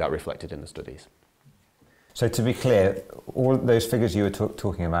hoping we'll see that reflected in the studies. So to be clear, all those figures you were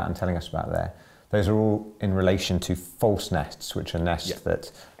talking about and telling us about there, those are all in relation to false nests, which are nests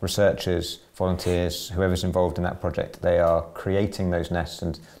that researchers, volunteers, whoever's involved in that project, they are creating those nests,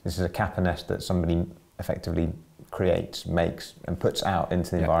 and this is a kappa nest that somebody effectively creates, makes and puts out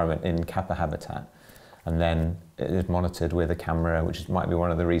into the environment in kappa habitat. And then it is monitored with a camera, which might be one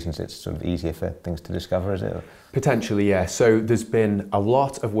of the reasons it's sort of easier for things to discover, is it? Potentially, yeah. So there's been a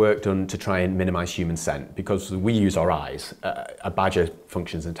lot of work done to try and minimise human scent because we use our eyes. A badger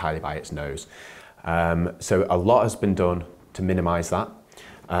functions entirely by its nose. So a lot has been done to minimise that.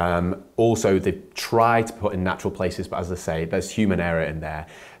 Also, they've tried to put in natural places, but as I say, there's human error in there.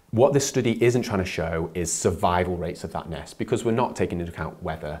 What this study isn't trying to show is survival rates of that nest because we're not taking into account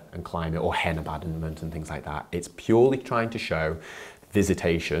weather and climate or hen abandonment and things like that. It's purely trying to show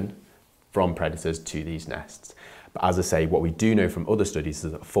visitation from predators to these nests. But as I say, what we do know from other studies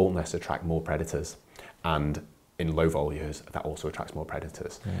is that false nests attract more predators, and in low vol years, that also attracts more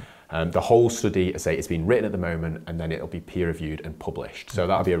predators. The whole study, as I say, it's been written at the moment, and then it'll be peer reviewed and published. So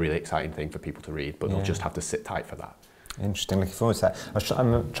that'll be a really exciting thing for people to read, but they'll just have to sit tight for that. Interesting, looking forward to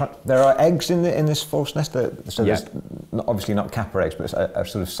that. There are eggs in this false nest, so there's obviously not kappa eggs, but it's a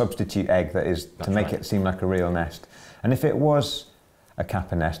sort of substitute egg that is to make it seem like a real nest. And if it was a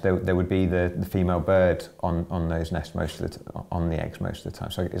kappa nest, there would be the female bird on those nests on the eggs most of the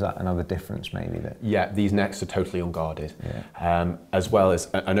time. So is that another difference maybe? Yeah, these nests are totally unguarded, as well as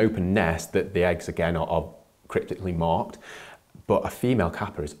an open nest that the eggs again are cryptically marked. But a female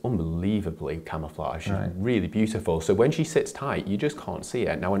kappa is unbelievably camouflaged, really beautiful. So when she sits tight, you just can't see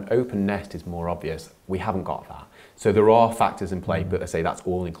it. Now an open nest is more obvious. We haven't got that. So there are factors in play, but I say that's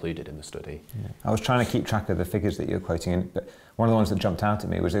all included in the study. I was trying to keep track of the figures that you're quoting, but one of the ones that jumped out at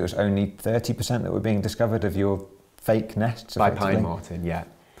me was it was only 30% that were being discovered of your fake nests. By pine marten,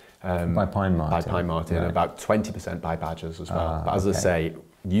 by pine marten. By pine marten, and about 20% by badgers as well. But as I say,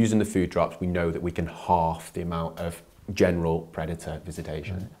 using the food drops, we know that we can halve the amount of general predator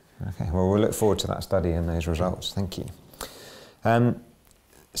visitation. Okay, well we'll look forward to that study and those results. Thank you.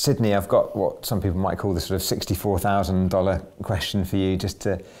 Sydney, I've got what some people might call the sort of $64,000 question for you, just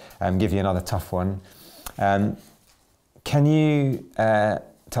to give you another tough one. Can you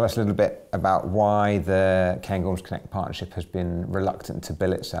tell us a little bit about why the Cairngorms Connect partnership has been reluctant to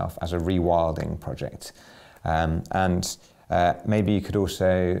bill itself as a rewilding project? And maybe you could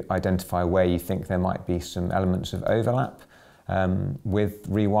also identify where you think there might be some elements of overlap with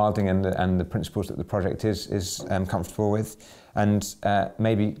rewilding and the principles that the project is comfortable with, and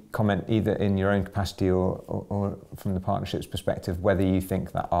maybe comment either in your own capacity or from the partnership's perspective whether you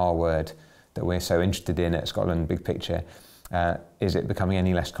think that R word that we're so interested in at Scotland Big Picture, is it becoming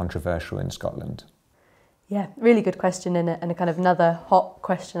any less controversial in Scotland? Yeah, really good question, and a kind of another hot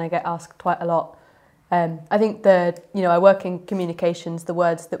question I get asked quite a lot. I think I work in communications, the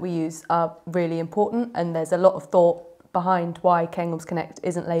words that we use are really important, and there's a lot of thought behind why Cairngorms Connect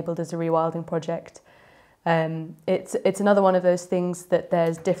isn't labelled as a rewilding project. It's another one of those things that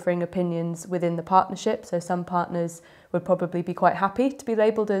there's differing opinions within the partnership, so some partners would probably be quite happy to be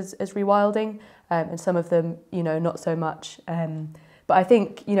labelled as rewilding, and some of them, not so much. But I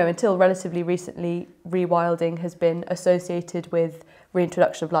think, until relatively recently, rewilding has been associated with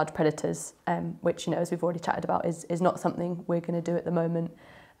reintroduction of large predators, which, you know, as we've already chatted about, is not something we're going to do at the moment.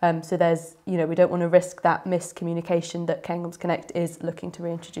 So there's, you know, we don't want to risk that miscommunication that Cairngorms Connect is looking to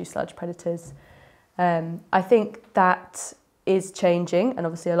reintroduce large predators. I think that is changing, and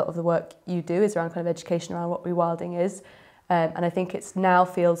obviously a lot of the work you do is around kind of education around what rewilding is. And I think it's now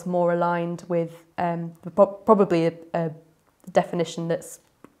feels more aligned with probably a definition that's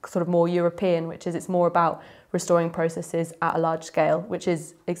sort of more European, which is it's more about restoring processes at a large scale, which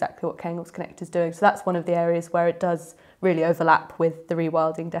is exactly what Cairngorms Connect is doing. So that's one of the areas where it does really overlap with the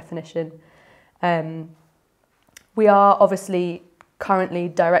rewilding definition. We are obviously currently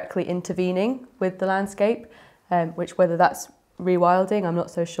directly intervening with the landscape, which whether that's rewilding, I'm not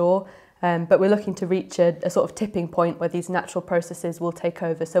so sure. But we're looking to reach a sort of tipping point where these natural processes will take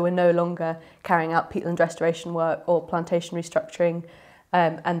over. So we're no longer carrying out peatland restoration work or plantation restructuring,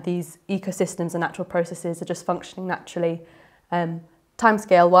 and these ecosystems and natural processes are just functioning naturally.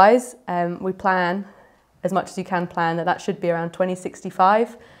 Timescale wise, we plan, as much as you can plan, that should be around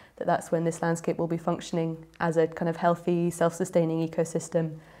 2065, that's when this landscape will be functioning as a kind of healthy, self-sustaining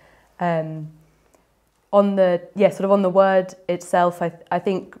ecosystem. On the word itself, I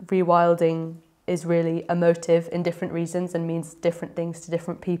think rewilding is really emotive in different reasons and means different things to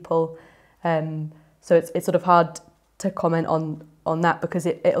different people. So it's sort of hard to comment on that because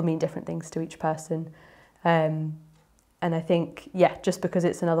it'll mean different things to each person. And I think, just because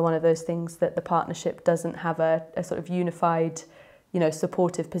it's another one of those things that the partnership doesn't have a sort of unified,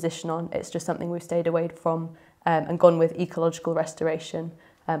 supportive position on, it's just something we've stayed away from and gone with ecological restoration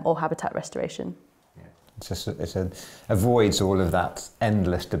or habitat restoration. It avoids all of that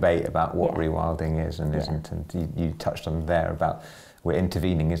endless debate about what rewilding is and isn't. And you touched on there about we're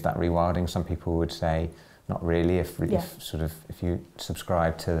intervening. Is that rewilding? Some people would say not really. If you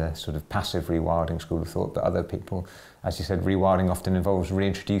subscribe to the sort of passive rewilding school of thought, but other people, as you said, rewilding often involves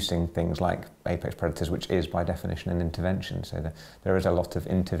reintroducing things like apex predators, which is by definition an intervention. So there is a lot of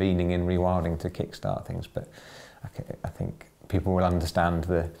intervening in rewilding to kickstart things. But I think people will understand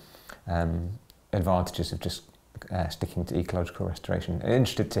the advantages of just sticking to ecological restoration. I'm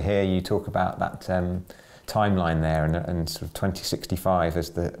interested to hear you talk about that timeline there and sort of 2065 as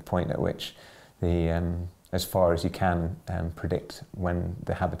the point at which the as far as you can predict when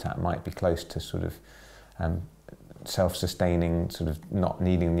the habitat might be close to sort of self-sustaining, sort of not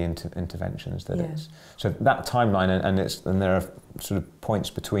needing the interventions that it's. So that timeline and there are sort of points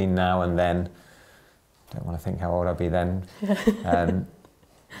between now and then. Don't want to think how old I'll be then.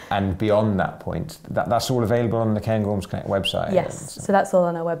 And beyond that point, that's all available on the Cairngorms Connect website? Yes, so that's all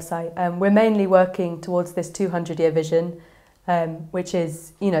on our website. We're mainly working towards this 200-year vision, which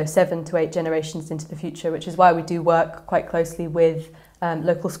is 7 to 8 generations into the future, which is why we do work quite closely with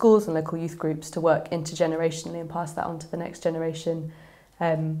local schools and local youth groups to work intergenerationally and pass that on to the next generation.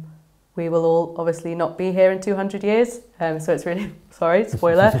 We will all obviously not be here in 200 years, so it's really, sorry,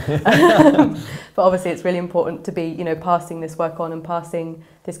 spoiler, but obviously it's really important to be, passing this work on and passing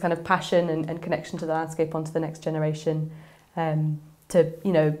this kind of passion and connection to the landscape onto the next generation,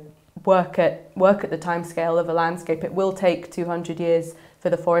 to, work at the timescale of a landscape. It will take 200 years for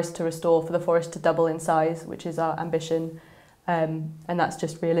the forest to restore, for the forest to double in size, which is our ambition. And that's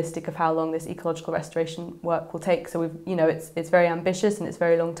just realistic of how long this ecological restoration work will take. So we've, it's very ambitious and it's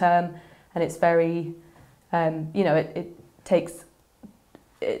very long term, and it's very, it's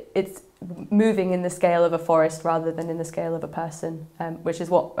moving in the scale of a forest rather than in the scale of a person, which is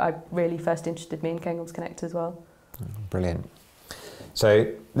what really first interested me in Cairngorms Connect as well. Brilliant. So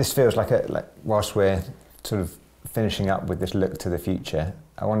this feels like whilst we're sort of finishing up with this look to the future,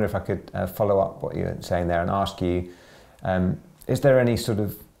 I wonder if I could follow up what you're saying there and ask you, is there any sort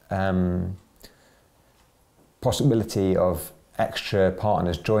of possibility of extra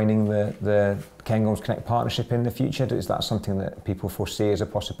partners joining the Cairngorms Connect partnership in the future? Is that something that people foresee as a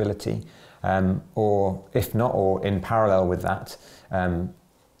possibility? Or if not, or in parallel with that,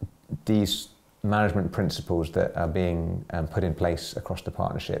 these management principles that are being put in place across the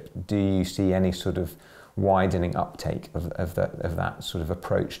partnership, do you see any sort of widening uptake of that sort of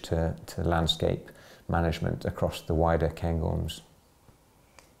approach to landscape management across the wider Cairngorms?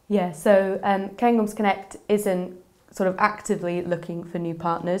 Yeah, so Cairngorms Connect isn't sort of actively looking for new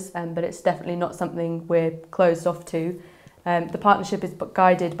partners, but it's definitely not something we're closed off to. The partnership is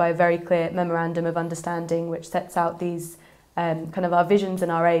guided by a very clear memorandum of understanding which sets out these kind of our visions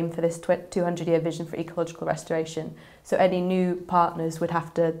and our aim for this 200-year vision for ecological restoration. So any new partners would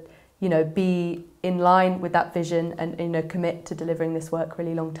have to, be in line with that vision and commit to delivering this work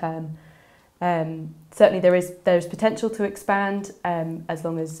really long term. Certainly there's potential to expand as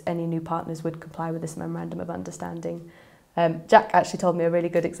long as any new partners would comply with this memorandum of understanding. Jack actually told me a really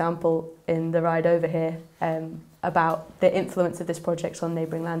good example in the ride over here about the influence of this project on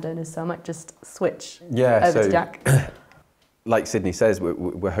neighbouring landowners, so I might just switch over to Jack. Like Sydney says,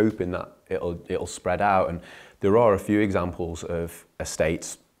 we're hoping that it'll spread out, and there are a few examples of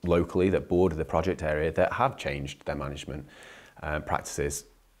estates locally that border the project area that have changed their management practices.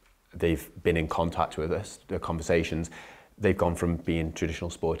 They've been in contact with us, the conversations. They've gone from being traditional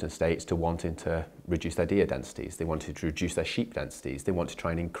sporting estates to wanting to reduce their deer densities. They wanted to reduce their sheep densities. They want to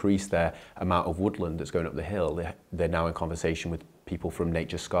try and increase their amount of woodland that's going up the hill. They're now in conversation with people from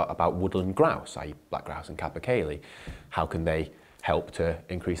Nature Scott about woodland grouse, i.e. black grouse and capercaillie. How can they help to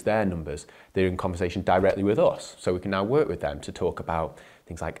increase their numbers? They're in conversation directly with us, so we can now work with them to talk about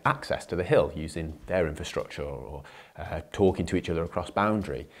things like access to the hill using their infrastructure, or talking to each other across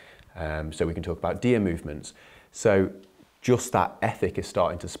boundary. So we can talk about deer movements. So just that ethic is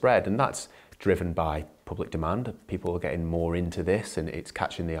starting to spread, and that's driven by public demand. People are getting more into this and it's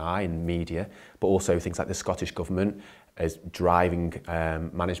catching the eye in media, but also things like the Scottish Government is driving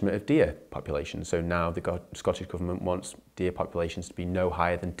management of deer populations. So now the Scottish Government wants deer populations to be no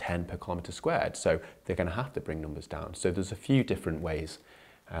higher than 10 per kilometre squared, so they're going to have to bring numbers down. So there's a few different ways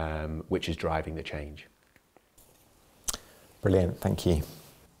which is driving the change. Brilliant, thank you.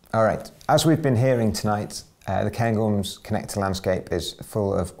 All right, as we've been hearing tonight, the Cairngorms Connect landscape is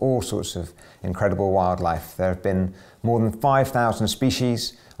full of all sorts of incredible wildlife. There have been more than 5,000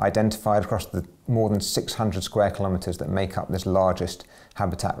 species identified across the more than 600 square kilometres that make up this largest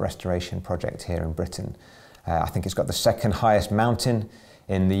habitat restoration project here in Britain. I think it's got the second highest mountain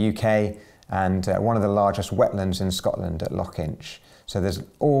in the UK and one of the largest wetlands in Scotland at Loch Inch. So there's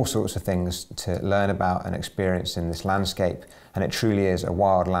all sorts of things to learn about and experience in this landscape, and it truly is a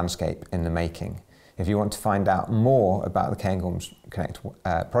wild landscape in the making. If you want to find out more about the Cairngorms Connect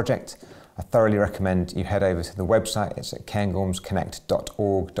project, I thoroughly recommend you head over to the website. It's at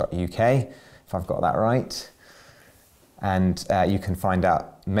cairngormsconnect.org.uk, if I've got that right. And you can find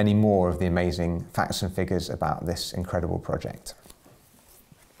out many more of the amazing facts and figures about this incredible project.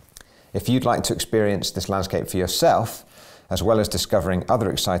 If you'd like to experience this landscape for yourself, as well as discovering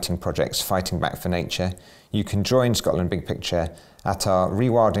other exciting projects fighting back for nature, you can join Scotland Big Picture at our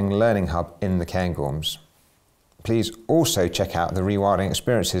Rewilding Learning Hub in the Cairngorms. Please also check out the rewilding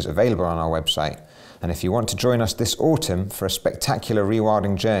experiences available on our website, and if you want to join us this autumn for a spectacular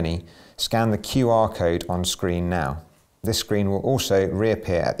rewilding journey, scan the QR code on screen now. This screen will also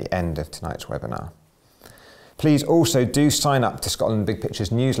reappear at the end of tonight's webinar. Please also do sign up to Scotland Big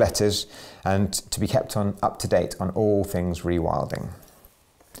Picture's newsletters and to be kept up to date on all things rewilding.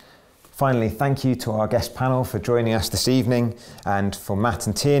 Finally, thank you to our guest panel for joining us this evening, and for Matt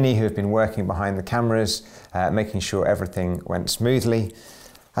and Tierney, who have been working behind the cameras, making sure everything went smoothly.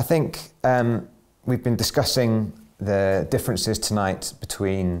 I think we've been discussing the differences tonight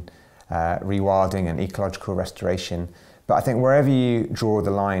between rewilding and ecological restoration. But I think wherever you draw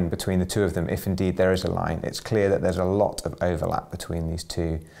the line between the two of them, if indeed there is a line, it's clear that there's a lot of overlap between these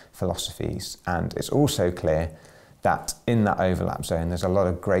two philosophies. And it's also clear that in that overlap zone, there's a lot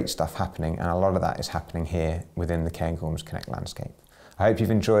of great stuff happening, and a lot of that is happening here within the Cairngorms Connect landscape. I hope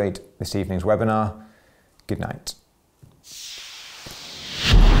you've enjoyed this evening's webinar. Good night.